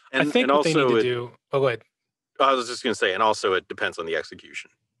reliable. And, I think and what they also need to do. Oh, go ahead. I was just going to say, and also it depends on the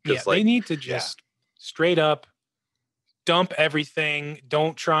execution. Yeah, they need to just straight up dump everything.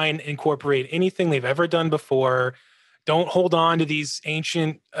 Don't try and incorporate anything they've ever done before. Don't hold on to these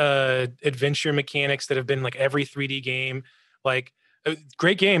ancient adventure mechanics that have been like every 3D game. Like, a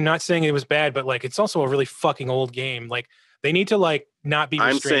great game, not saying it was bad, but like it's also a really fucking old game. Like they need to like not be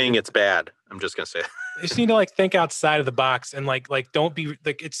I'm restrained. saying it's bad. I'm just going to say They just need to like think outside of the box and like don't be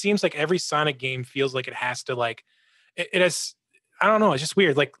like, it seems like every Sonic game feels like it has to like it has, I don't know, it's just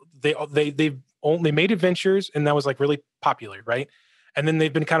weird. Like they made adventures and that was like really popular, right? And then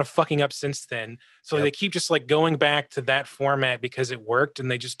they've been kind of fucking up since then. So they keep just like going back to that format because it worked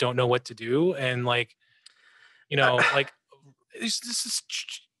and they just don't know what to do. And like, you know, like just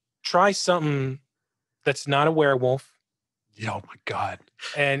try something that's not a werewolf. Yeah, oh my God.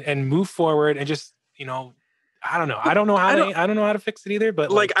 And move forward and just, you know, I don't know. I don't know how to fix it either,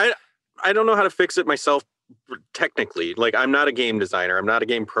 but like I don't know how to fix it myself technically. Like I'm not a game designer. I'm not a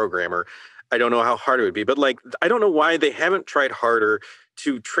game programmer. I don't know how hard it would be, but like I don't know why they haven't tried harder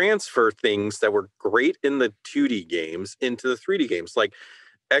to transfer things that were great in the 2D games into the 3D games. Like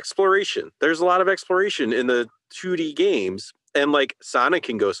exploration. There's a lot of exploration in the 2D games. And like Sonic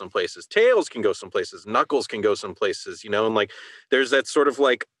can go some places, Tails can go some places, Knuckles can go some places, you know, and like there's that sort of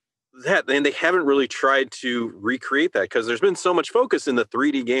like that. And they haven't really tried to recreate that because there's been so much focus in the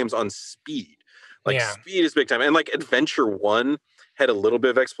 3D games on speed. Like speed is big time. And like Adventure 1 had a little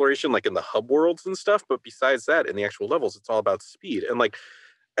bit of exploration, like in the hub worlds and stuff. But besides that, in the actual levels, it's all about speed. And like,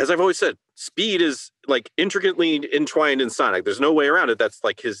 as I've always said, speed is like intricately entwined in Sonic. There's no way around it. That's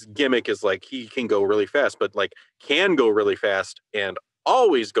like his gimmick is like he can go really fast, but like can go really fast and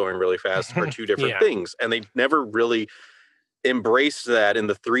always going really fast are two different things. And they never really embraced that in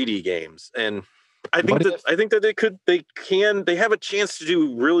the 3D games. And I think they have a chance to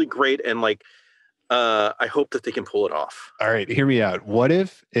do really great. And like, I hope that they can pull it off. All right, hear me out. What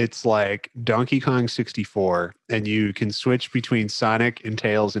if it's like Donkey Kong 64 and you can switch between Sonic and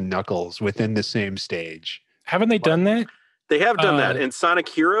Tails and Knuckles within the same stage? Haven't they done that? They have done that in Sonic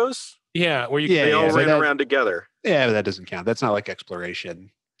Heroes. Yeah, where they all ran around together. Yeah, but that doesn't count. That's not like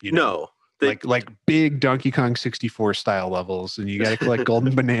exploration. You know? No. Like big Donkey Kong 64 style levels, and you got to collect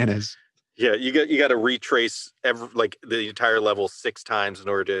golden bananas. Yeah, you got to retrace the entire level 6 times in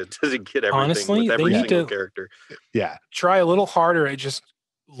order to get everything. Honestly, with every single character. Yeah, try a little harder at just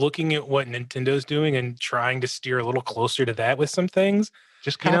looking at what Nintendo's doing and trying to steer a little closer to that with some things.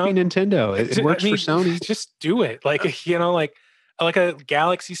 Just copy Nintendo. It works for Sony. Just do it. Like you know, like a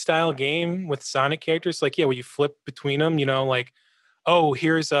Galaxy style game with Sonic characters. Like where you flip between them. You know, like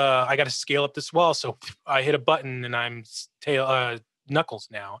here's I got to scale up this wall, so I hit a button and I'm Knuckles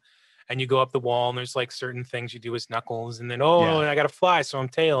now. and you go up the wall, and there's like certain things you do as Knuckles, and then I gotta fly, so I'm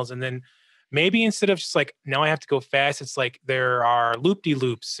Tails, and then maybe instead of just like now I have to go fast, it's like there are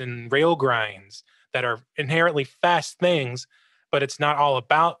loop-de-loops and rail grinds that are inherently fast things, but it's not all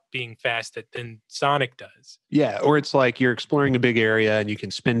about being fast that then Sonic does. Yeah, or it's like you're exploring a big area and you can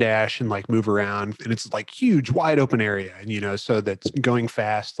spin dash and like move around, and it's like huge, wide open area, and so that's going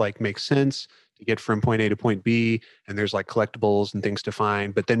fast like makes sense to get from point A to point B, and there's like collectibles and things to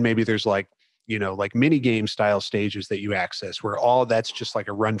find, but then maybe there's like like mini game style stages that you access where all that's just like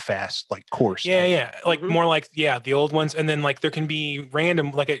a run fast like course. Yeah. Like more like the old ones, and then like there can be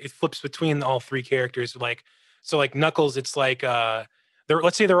random like it flips between all three characters. Like so like Knuckles, it's like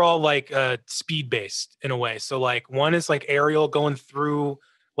let's say they're all like speed based in a way. So like one is like aerial going through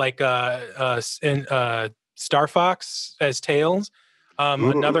like Star Fox as Tails.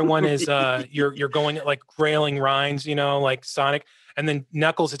 Another one is you're going at like railing rinds, like Sonic. And then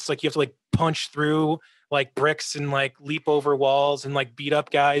Knuckles, it's like you have to like punch through like bricks and like leap over walls and like beat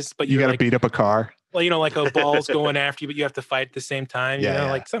up guys. But you got to like, beat up a car. Well, like a ball's going after you, but you have to fight at the same time.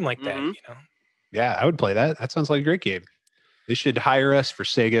 Like something like that. Yeah, I would play that. That sounds like a great game. They should hire us for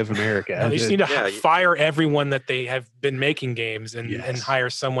Sega of America. They just need to fire everyone that they have been making games and hire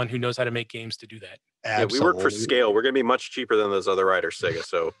someone who knows how to make games to do that. Absolutely. Yeah, we work for scale. We're going to be much cheaper than those other writers, Sega.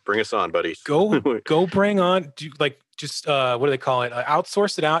 So bring us on, buddies. Go bring on, what do they call it?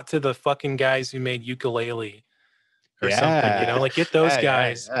 Outsource it out to the fucking guys who made Ukulele or something, like get those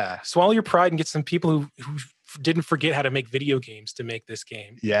guys. Swallow your pride and get some people who didn't forget how to make video games to make this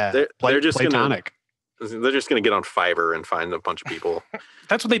game. Yeah. They're just Platonic. They're just going to get on Fiverr and find a bunch of people.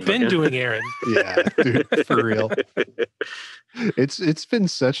 That's what they've been doing, Aaron. Yeah, dude, for real. It's been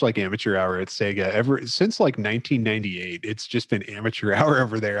such like amateur hour at Sega ever since like 1998. It's just been amateur hour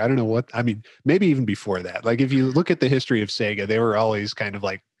over there. I don't know maybe even before that. Like if you look at the history of Sega, they were always kind of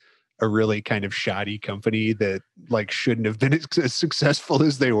like a really kind of shoddy company that like shouldn't have been as successful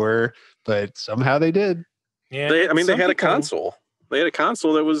as they were, but somehow they did. Yeah, they had a console. They had a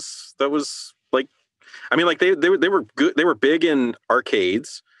console that was like, they were good. They were big in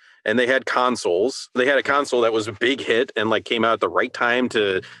arcades, and they had consoles. They had a console that was a big hit and like came out at the right time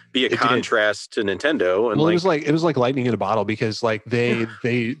to be a contrast to Nintendo. And well, it was like lightning in a bottle because like they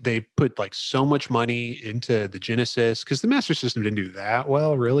put like so much money into the Genesis because the Master System didn't do that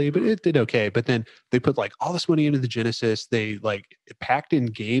well, really, but it did okay. But then they put like all this money into the Genesis. They like packed in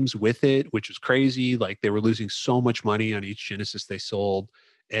games with it, which was crazy. Like they were losing so much money on each Genesis they sold.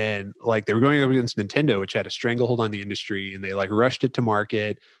 And like they were going up against Nintendo, which had a stranglehold on the industry, and they like rushed it to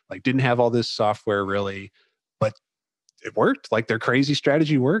market, like didn't have all this software really, but it worked. Like their crazy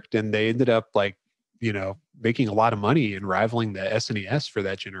strategy worked, and they ended up like, making a lot of money and rivaling the SNES for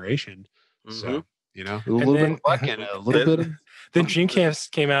that generation. So, a little bit of luck and a little bit of. Then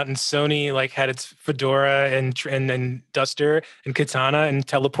Dreamcast came out and Sony like had its fedora and duster and katana and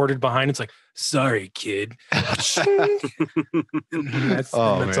teleported behind. It's like, sorry, kid. That's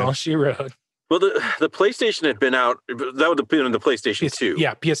all she wrote. Well, the PlayStation had been out. That would have been on the PlayStation 2.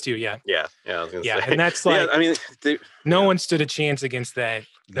 Yeah, PS2. Yeah. I was gonna say. And that's like, no one stood a chance against that.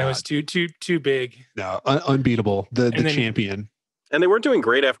 That was too big. No, unbeatable. The champion. And they weren't doing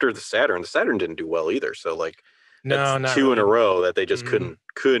great after the Saturn. The Saturn didn't do well either. So like, no, not two really. in a row that they just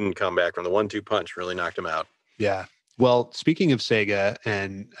couldn't come back from. The 1-2 punch really knocked them out. Yeah. Well, speaking of Sega,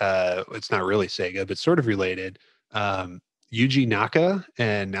 and it's not really Sega, but sort of related, Yuji Naka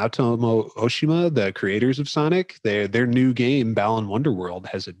and Naoto Ohshima, the creators of Sonic, their new game, Balan Wonderworld,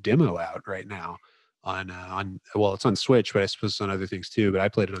 has a demo out right now it's on Switch, but I suppose it's on other things too, but I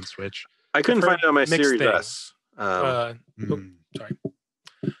played it on Switch. I couldn't find it on my Series S. Sorry.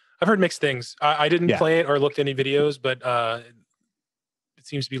 I've heard mixed things. I didn't play it or looked at any videos, but it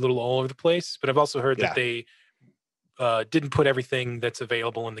seems to be a little all over the place. But I've also heard that they didn't put everything that's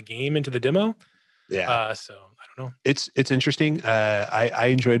available in the game into the demo. Yeah. So I don't know. It's interesting. I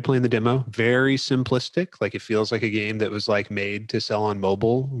enjoyed playing the demo. Very simplistic. Like it feels like a game that was like made to sell on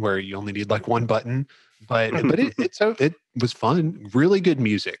mobile, where you only need like one button. But it was fun. Really good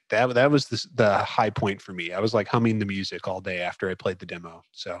music. That was the high point for me. I was like humming the music all day after I played the demo.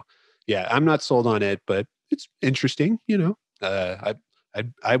 So yeah, I'm not sold on it, but it's interesting. I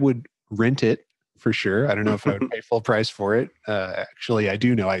would rent it for sure. I don't know if I would pay full price for it. Actually, I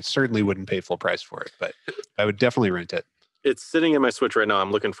do know I certainly wouldn't pay full price for it, but I would definitely rent it. It's sitting in my Switch right now.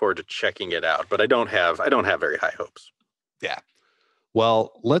 I'm looking forward to checking it out, but I don't have very high hopes. Yeah.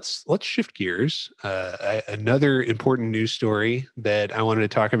 Well, let's shift gears. Another important news story that I wanted to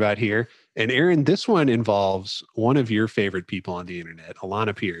talk about here. And Aaron, this one involves one of your favorite people on the internet,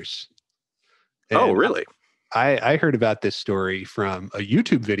 Alanah Pearce. Oh, really? I heard about this story from a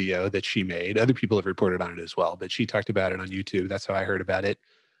YouTube video that she made. Other people have reported on it as well, but she talked about it on YouTube. That's how I heard about it.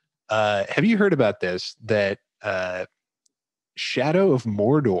 Have you heard about this? That Shadow of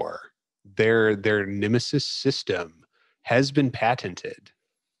Mordor, their Nemesis system, has been patented.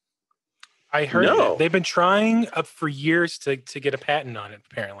 I heard No. that. They've been trying for years to get a patent on it,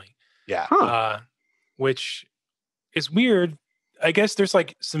 apparently. Yeah. Which is weird. I guess there's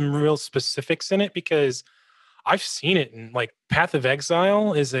like some real specifics in it because I've seen it in like Path of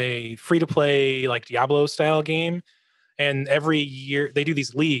Exile is a free-to-play like Diablo style game. And every year they do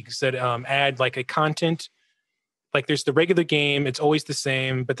these leagues that add like a content. Like there's the regular game, it's always the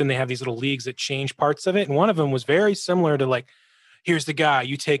same, but then they have these little leagues that change parts of it. And one of them was very similar to like, here's the guy,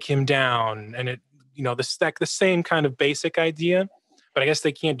 you take him down, and it, the same kind of basic idea. But I guess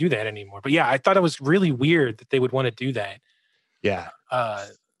they can't do that anymore. But yeah, I thought it was really weird that they would want to do that. Yeah.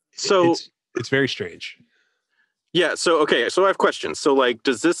 So it's very strange. Yeah. So, okay. So I have questions. So like,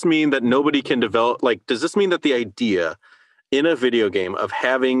 does this mean that nobody can develop, like, does this mean that the idea in a video game of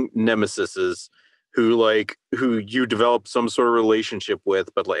having nemesises who you develop some sort of relationship with,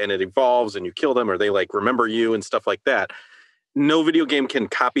 and it evolves and you kill them or they like remember you and stuff like that, no video game can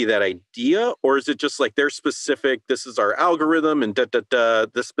copy that idea? Or is it just like they're specific, this is our algorithm and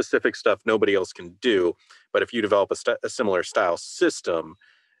this specific stuff nobody else can do? But if you develop a similar style system,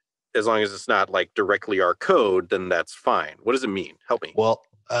 as long as it's not like directly our code, then that's fine. What does it mean? Help me. Well,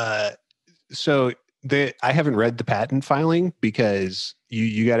 so I haven't read the patent filing because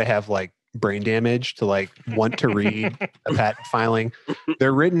you got to have like brain damage to like want to read a patent filing.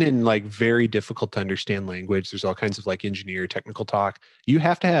 They're written in like very difficult to understand language. There's all kinds of like engineer technical talk. You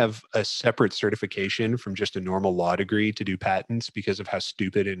have to have a separate certification from just a normal law degree to do patents because of how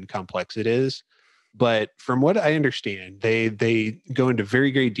stupid and complex it is. But from what I understand, they go into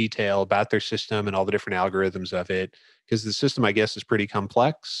very great detail about their system and all the different algorithms of it, because the system, I guess, is pretty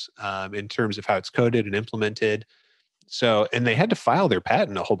complex in terms of how it's coded and implemented. So, and they had to file their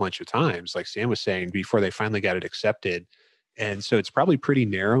patent a whole bunch of times, like Sam was saying, before they finally got it accepted. And so it's probably pretty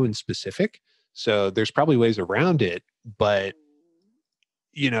narrow and specific. So there's probably ways around it, but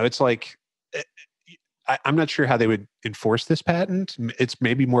it's like, I'm not sure how they would enforce this patent. It's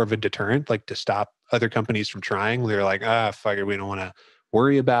maybe more of a deterrent, like to stop other companies from trying. They're like, fuck it, we don't want to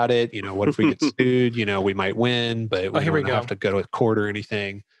worry about it. What if we get sued? We might win, but we don't have to go to court or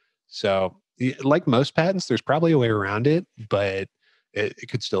anything. So like most patents, there's probably a way around it, but it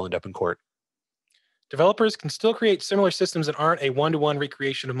could still end up in court. Developers can still create similar systems that aren't a one-to-one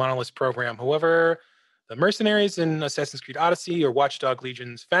recreation of Monolith's program. However, the mercenaries in Assassin's Creed Odyssey or Watchdog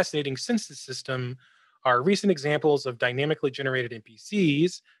Legion's fascinating synthesis system are recent examples of dynamically generated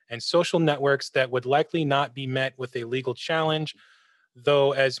NPCs and social networks that would likely not be met with a legal challenge,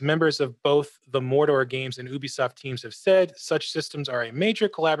 though as members of both the Mordor games and Ubisoft teams have said, such systems are a major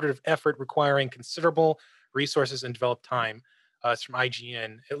collaborative effort requiring considerable resources and developed time. It's from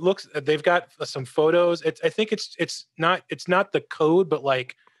IGN. It looks, they've got some photos. I think it's not the code, but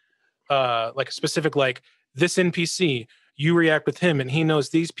like a specific, like this NPC, you react with him and he knows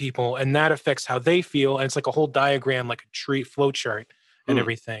these people and that affects how they feel. And it's like a whole diagram, like a tree flow chart and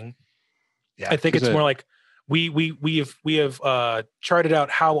everything. Yeah. I think it's more like we have charted out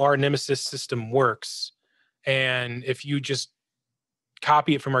how our Nemesis system works. And if you just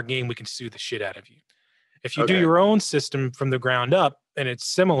copy it from our game, we can sue the shit out of you. If you do your own system from the ground up and it's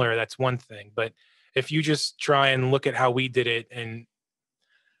similar, that's one thing. But if you just try and look at how we did it, and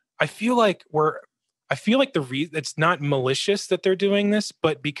I feel like it's not malicious that they're doing this,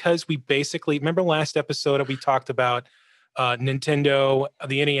 but because we basically remember last episode we talked about Nintendo,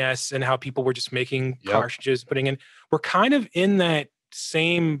 the NES, and how people were just making cartridges, putting in. We're kind of in that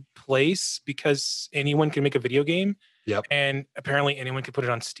same place because anyone can make a video game. Yep. And apparently anyone can put it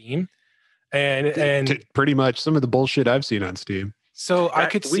on Steam. And pretty much some of the bullshit I've seen on Steam. So I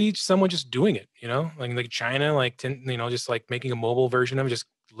could see someone just doing it, like China, just like making a mobile version of it, just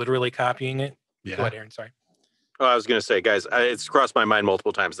literally copying it. Yeah. Go ahead, Aaron. Sorry. Oh, I was going to say, guys, it's crossed my mind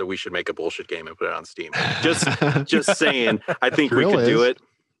multiple times that we should make a bullshit game and put it on Steam. Just saying, I think we could do it.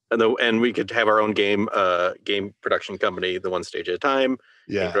 And we could have our own game production company, the one stage at a time,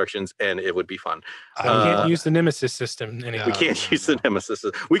 game productions, and it would be fun. We can't use the Nemesis system anymore. We can't use the Nemesis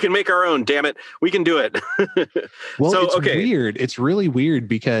system. We can make our own, damn it. We can do it. Well, so, it's weird. It's really weird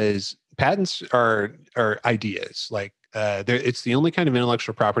because patents are ideas. Like it's the only kind of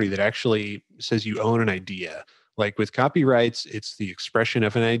intellectual property that actually says you own an idea. Like with copyrights, it's the expression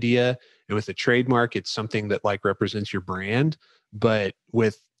of an idea. And with a trademark, it's something that like represents your brand. But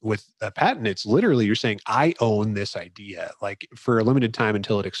with with a patent, it's literally you're saying I own this idea, like for a limited time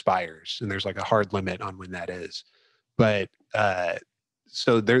until it expires, and there's like a hard limit on when that is. But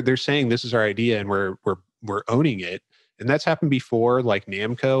so they're saying this is our idea, and we're owning it. And that's happened before. Like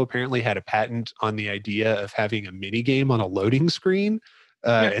Namco apparently had a patent on the idea of having a mini game on a loading screen,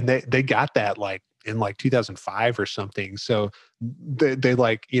 and they got that like in like 2005 or something. So they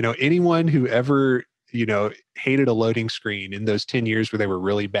like, you know, anyone who ever, you know, hated a loading screen in those 10 years where they were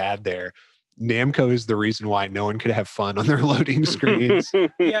really bad there, Namco is the reason why no one could have fun on their loading screens.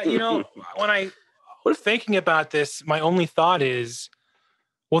 Yeah, you know, when I was thinking about this, my only thought is,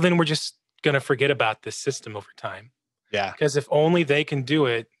 well, then we're just going to forget about this system over time. Yeah. Because if only they can do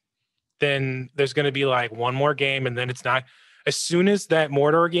it, then there's going to be like one more game, and then it's not. As soon as that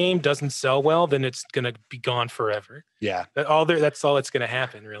Mordor game doesn't sell well, then it's going to be gone forever. Yeah. That's all that's going to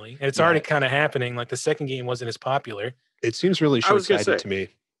happen, really. And it's already kind of happening. Like the second game wasn't as popular. It seems really short-sighted to me.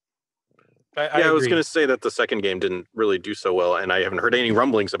 I was going to say that the second game didn't really do so well, and I haven't heard any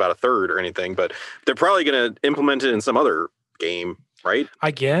rumblings about a third or anything, but they're probably going to implement it in some other game, right?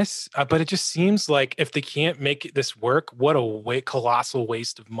 I guess, but it just seems like if they can't make this work, what a colossal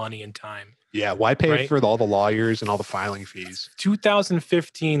waste of money and time. Yeah, why pay for all the lawyers and all the filing fees?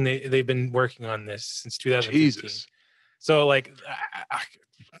 2015, they've been working on this since 2015. Jesus. So like,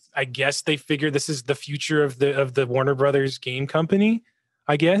 I guess they figure this is the future of the Warner Brothers game company,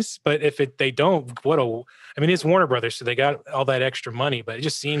 I guess. But if they don't, I mean, it's Warner Brothers, so they got all that extra money. But it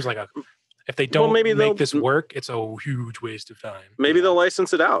just seems like if they don't make this work, it's a huge waste of time. Maybe they'll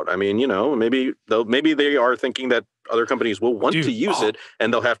license it out. I mean, you know, maybe they are thinking that other companies will want to use it,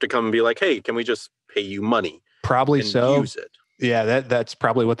 and they'll have to come and be like, hey, can we just pay you money? Probably so. Use it. Yeah, that's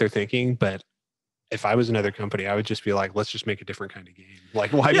probably what they're thinking. But if I was another company, I would just be like, let's just make a different kind of game.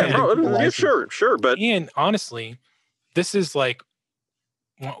 Like, why? Yeah, sure. But honestly, this is like,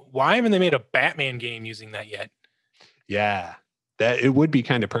 why haven't they made a Batman game using that yet? Yeah. That it would be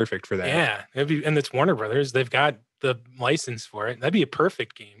kind of perfect for that. Yeah, and it's Warner Brothers. They've got the license for it. That'd be a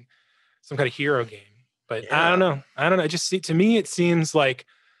perfect game, some kind of hero game. But I don't know. To me, it seems like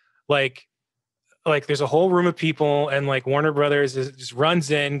there's a whole room of people, and like Warner Brothers just runs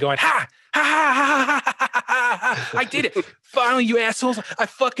in, going ha ha ha ha ha ha ha! I did it! Finally, you assholes! I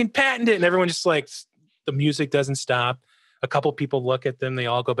fucking patented it! And everyone just like the music doesn't stop. A couple people look at them. They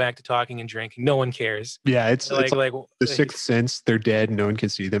all go back to talking and drinking. No one cares. Yeah, it's like the Sixth Sense. They're dead. No one can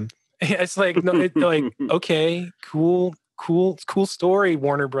see them. It's like okay, cool story,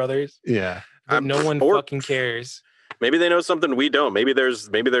 Warner Brothers. Yeah, but no one fucking cares. Maybe they know something we don't. Maybe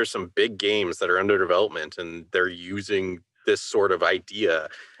there's some big games that are under development, and they're using this sort of idea,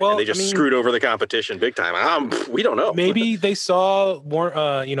 and they just screwed over the competition big time. We don't know. Maybe they saw more.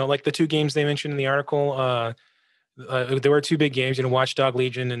 Like the two games they mentioned in the article. There were two big games, Watch Dogs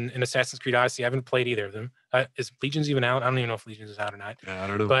Legion and Assassin's Creed Odyssey. I haven't played either of them. Is Legion's even out? I don't even know if Legion's is out or not. I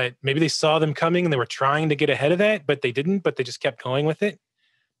don't know. But maybe they saw them coming and they were trying to get ahead of that, but they didn't. But they just kept going with it.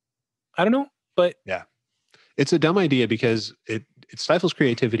 I don't know, but yeah, it's a dumb idea because it stifles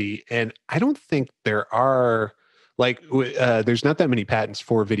creativity, and I don't think there are there's not that many patents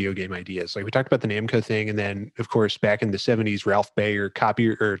for video game ideas. Like we talked about the Namco thing, and then of course back in the 70s, Ralph Bayer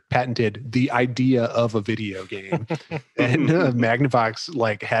patented the idea of a video game, and Magnavox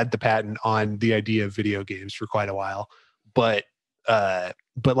like had the patent on the idea of video games for quite a while. But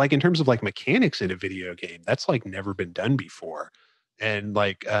like in terms of like mechanics in a video game, that's like never been done before. And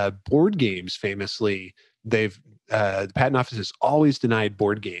like board games, famously, the patent office has always denied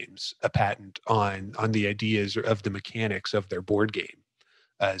board games a patent on the ideas of the mechanics of their board game.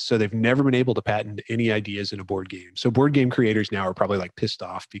 So they've never been able to patent any ideas in a board game. So board game creators now are probably like pissed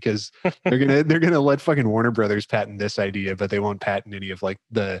off because they're gonna let fucking Warner Brothers patent this idea, but they won't patent any of like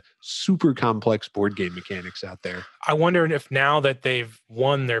the super complex board game mechanics out there. I wonder if now that they've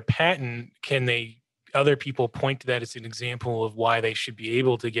won their patent, other people point to that as an example of why they should be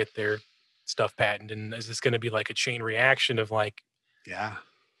able to get their stuff patented, and is this going to be like a chain reaction of like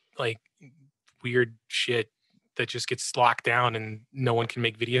weird shit that just gets locked down and no one can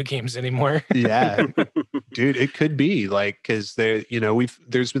make video games anymore? Yeah, dude, it could be like, because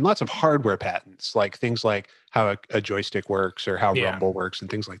there's been lots of hardware patents, like things like how a joystick works or how Rumble works and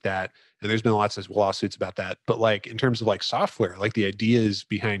things like that. And there's been lots of lawsuits about that. But like in terms of like software, like the ideas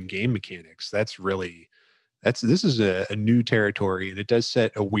behind game mechanics, this is a new territory, and it does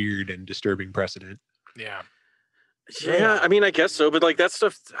set a weird and disturbing precedent. Yeah. Yeah, I mean, I guess so, but like that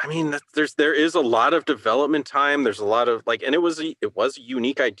stuff, I mean, there is a lot of development time. There's a lot of like, and it was a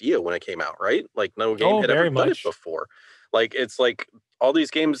unique idea when it came out, right? Like no game had ever done it before. Like it's like all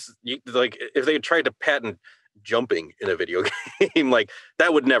these games, like if they had tried to patent jumping in a video game. Like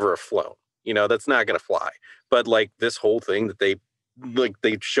that would never have flown. You know, that's not going to fly. But like this whole thing that they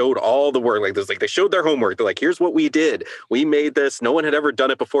showed all the work like this, like they showed their homework. They're like, here's what we did. We made this. No one had ever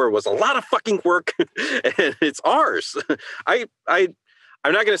done it before. It was a lot of fucking work and it's ours.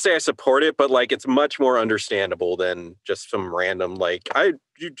 I'm not going to say I support it, but like it's much more understandable than just some random like I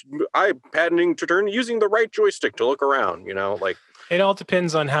patenting to turn using the right joystick to look around. You know, like it all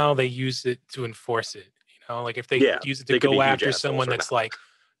depends on how they use it to enforce it. You know, like if they use it to go after someone that's like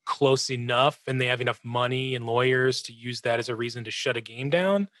close enough and they have enough money and lawyers to use that as a reason to shut a game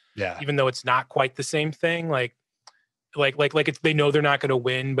down. Yeah, even though it's not quite the same thing. Like it's, they know they're not going to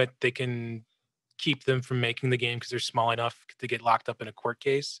win, but they can keep them from making the game because they're small enough to get locked up in a court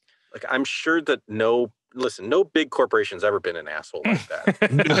case. Like I'm sure that no big corporation's ever been an asshole like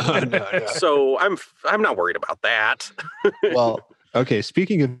that. No. So I'm not worried about that. Well, okay,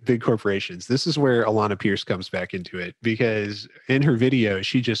 speaking of big corporations, this is where Alanah Pearce comes back into it, because in her video,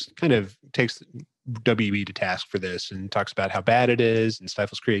 she just kind of takes WB to task for this and talks about how bad it is and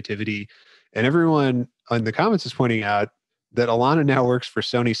stifles creativity. And everyone in the comments is pointing out that Alanah now works for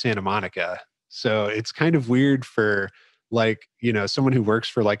Sony Santa Monica. So it's kind of weird for like, you know, someone who works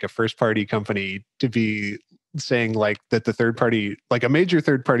for like a first party company to be saying like that the third party, like a major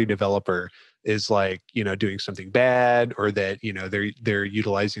third party developer is like, you know, doing something bad, or that, you know, they're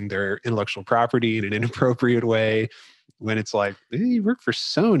utilizing their intellectual property in an inappropriate way, when it's like, hey, you work for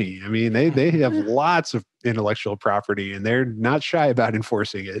Sony. I mean, they have lots of intellectual property and they're not shy about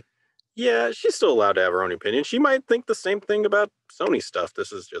enforcing it. Yeah, she's still allowed to have her own opinion. She might think the same thing about Sony stuff.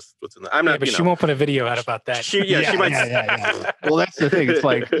 This is just what's in the. I'm not. But she won't put a video out about that. She might. Yeah. Well, that's the thing. It's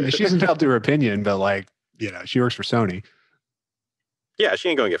like she's entitled to her opinion, but like, you know, she works for Sony. Yeah, she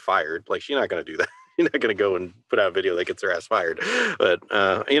ain't gonna get fired. Like, she's not gonna do that. You're not gonna go and put out a video that gets her ass fired. But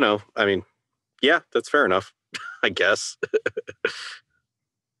you know, I mean, yeah, that's fair enough, I guess.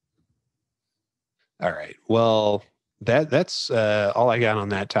 All right. Well, that's all I got on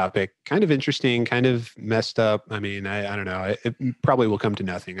that topic. Kind of interesting, kind of messed up. I mean, I don't know. It probably will come to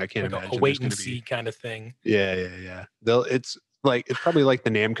nothing. I can't like imagine. A wait and see kind of thing. Yeah. It's probably like the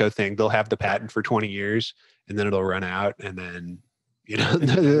Namco thing. They'll have the patent for 20 years and then it'll run out, and then, you know,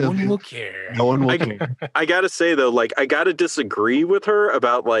 no one will care. No one will care. I gotta say though, like, I gotta disagree with her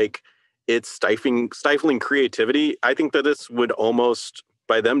about like it's stifling creativity. I think that this would almost,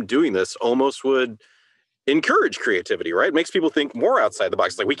 by them doing this, almost would encourage creativity, right? It makes people think more outside the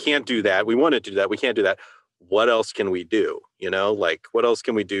box. Like, we can't do that. We want to do that. We can't do that. What else can we do? You know, like, what else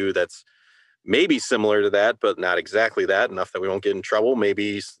can we do that's maybe similar to that, but not exactly that, enough that we won't get in trouble?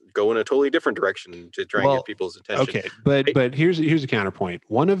 Maybe go in a totally different direction to try and get people's attention. Okay, but here's a counterpoint.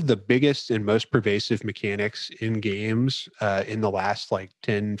 One of the biggest and most pervasive mechanics in games in the last like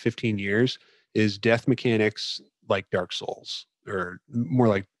 10, 15 years is death mechanics like Dark Souls, or more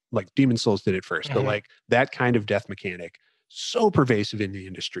like Demon Souls did it first, but like that kind of death mechanic, so pervasive in the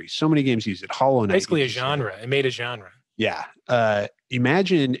industry. So many games use it. Hollow Knight. Basically a genre. It made a genre. Yeah.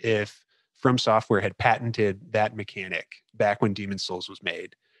 Imagine if From Software had patented that mechanic back when Demon Souls was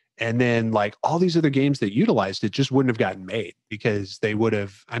made. And then like all these other games that utilized it just wouldn't have gotten made, because they would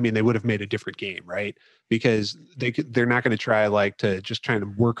have made a different game, right? Because they're not going to try like to just try to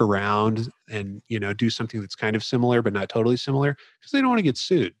work around and, you know, do something that's kind of similar but not totally similar, because they don't want to get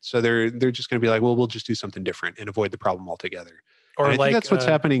sued. So they're just going to be like, well, we'll just do something different and avoid the problem altogether. Or I think that's what's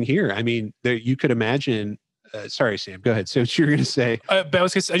happening here. I mean, you could imagine. Sorry, Sam, go ahead. So what you're going to say? But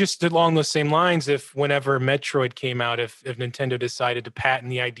I just along those same lines, if whenever Metroid came out, if Nintendo decided to patent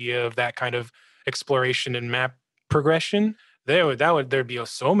the idea of that kind of exploration and map progression, there'd be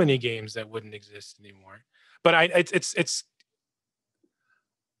so many games that wouldn't exist anymore. But it's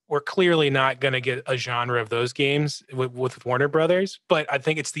we're clearly not going to get a genre of those games with Warner Brothers. But I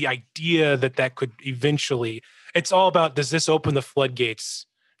think it's the idea that could eventually. It's all about, does this open the floodgates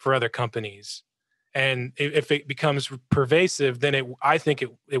for other companies? And if it becomes pervasive, then I think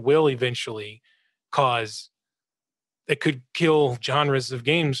it will eventually cause, it could kill genres of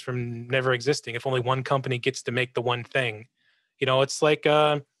games from never existing if only one company gets to make the one thing. You know, it's like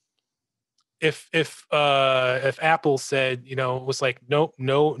if Apple said, you know, it was like, no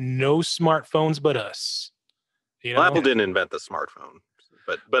smartphones but us. You know? Well, Apple didn't invent the smartphone.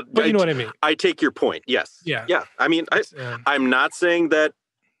 But you know what I mean. I take your point. Yes. Yeah. I mean, I'm not saying that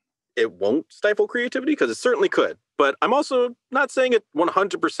it won't stifle creativity, because it certainly could. But I'm also not saying it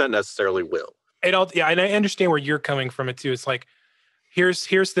 100% necessarily will. And I understand where you're coming from it too. It's like, here's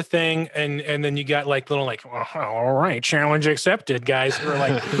the thing, and then you got like little like, oh, all right, challenge accepted, guys. We're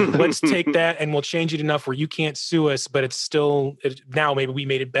like, let's take that and we'll change it enough where you can't sue us, but it's still now maybe we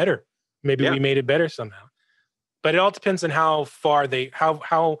made it better. Maybe we made it better somehow. But it all depends on how far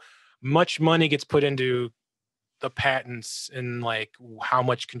how much money gets put into the patents and like how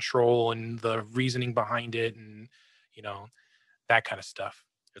much control and the reasoning behind it and that kind of stuff.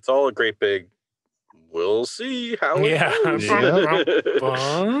 It's all a great big. We'll see how it goes.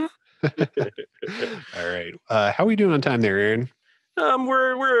 All right. How are we doing on time there, Aaron?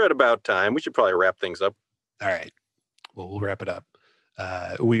 We're at about time. We should probably wrap things up. All right. Well, we'll wrap it up.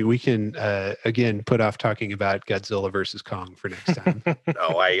 We can again put off talking about Godzilla versus Kong for next time.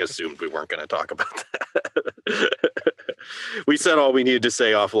 Oh, I assumed we weren't going to talk about that. We said all we needed to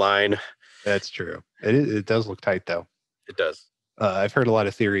say offline. That's true. It does look tight, though. It does. I've heard a lot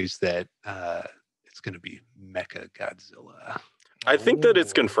of theories that it's going to be Mecha Godzilla. I think that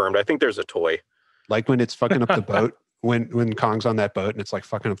it's confirmed. I think there's a toy. Like when it's fucking up the boat, when Kong's on that boat and it's like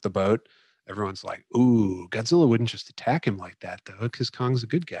fucking up the boat, everyone's like, ooh, Godzilla wouldn't just attack him like that, though, because Kong's a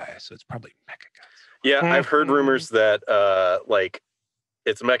good guy. So it's probably Mecha Godzilla. Yeah, I've heard rumors that like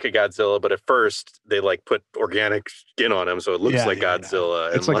it's Mecha Godzilla, but at first they like put organic skin on him, so it looks like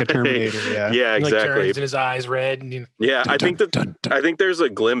Godzilla. It's like a Terminator. Yeah, exactly. Like turns and his eyes red. And I think there's a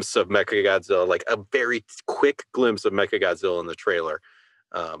glimpse of Mecha Godzilla, like a very quick glimpse of Mecha Godzilla in the trailer.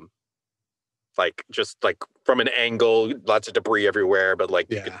 Like just like from an angle, lots of debris everywhere, but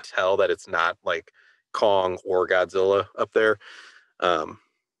like you can tell that it's not like Kong or Godzilla up there.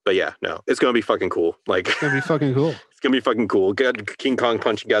 But yeah, no, it's gonna be fucking cool. Like it's gonna be fucking cool. It's gonna be fucking cool. King Kong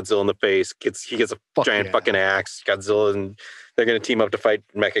punching Godzilla in the face. He gets a giant fucking axe. Godzilla, and they're gonna team up to fight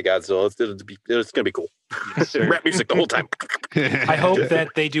Mecha Godzilla. It's gonna be cool. Yes, rap music the whole time. I hope that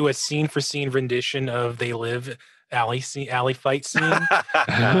they do a scene for scene rendition of They Live alley fight scene.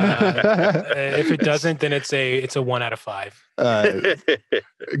 If it doesn't, then it's a 1 out of 5.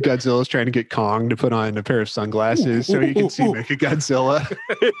 Godzilla's trying to get Kong to put on a pair of sunglasses so he can see Mecha Godzilla.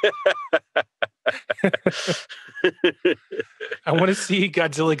 I want to see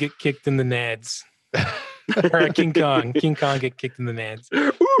Godzilla get kicked in the nads. Or King Kong get kicked in the nads.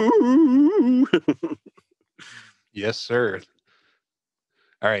 Yes, sir.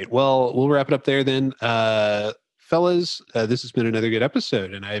 All right. Well, we'll wrap it up there then. Fellas, this has been another good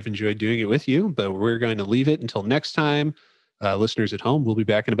episode, and I've enjoyed doing it with you, but we're going to leave it until next time. Listeners at home, we'll be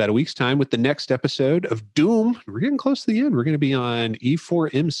back in about a week's time with the next episode of Doom. We're getting close to the end. We're going to be on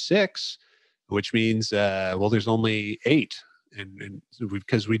E4M6, which means, there's only 8. And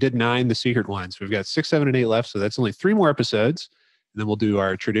because we did 9, the secret ones, we've got 6, 7, and 8 left. So that's only 3 more episodes. And then we'll do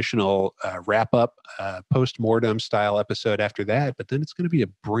our traditional wrap-up, post-mortem style episode after that. But then it's going to be a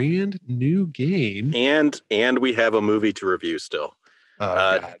brand new game. And we have a movie to review still.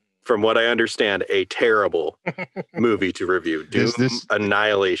 From what I understand, a terrible movie to review. Doom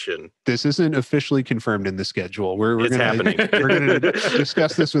Annihilation. This isn't officially confirmed in the schedule. It's happening. We're going to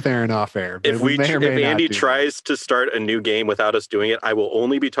discuss this with Aaron off air. If Andy tries to start a new game without us doing it, I will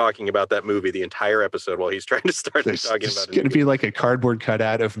only be talking about that movie the entire episode while he's trying to start talking about it. It's going to be like a cardboard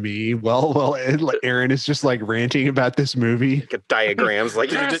cutout of me. Well, Aaron is just like ranting about this movie. Diagrams,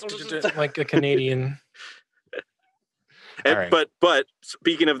 like like a Canadian. And, but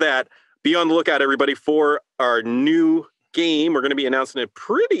speaking of that, be on the lookout, everybody, for our new game. We're going to be announcing it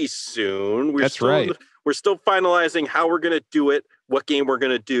pretty soon. We're still finalizing how we're going to do it, what game we're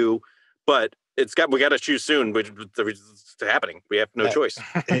going to do, but we got to choose soon, which is happening. We have no choice.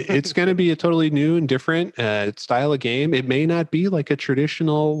 It's going to be a totally new and different style of game. It may not be like a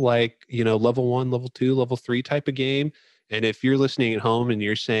traditional, level 1, level 2, level 3 type of game. And if you're listening at home and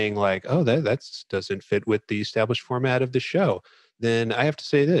you're saying like, oh, that doesn't fit with the established format of the show, then I have to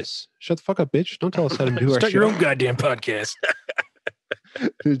say this. Shut the fuck up, bitch. Don't tell us how to do our show. Start your own goddamn podcast.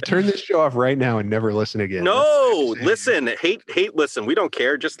 Turn this show off right now and never listen again. No, listen. Hate, listen. We don't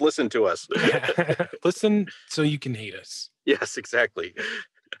care. Just listen to us. Listen so you can hate us. Yes, exactly.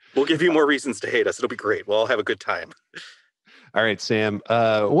 We'll give you more reasons to hate us. It'll be great. We'll all have a good time. All right, Sam.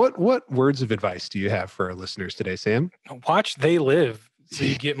 What words of advice do you have for our listeners today, Sam? Watch They Live so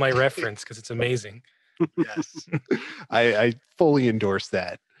you get my reference because it's amazing. Yes, I fully endorse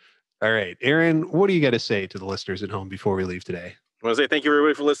that. All right, Aaron, what do you got to say to the listeners at home before we leave today? I want to say thank you,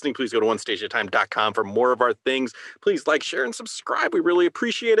 everybody, for listening. Please go to onestageattime.com for more of our things. Please like, share, and subscribe. We really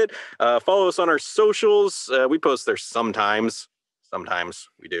appreciate it. Follow us on our socials. We post there sometimes. Sometimes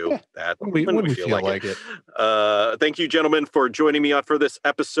we do that when we feel like it. Thank you, gentlemen, for joining me on for this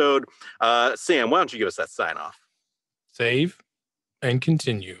episode. Sam, why don't you give us that sign off? Save and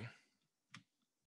continue.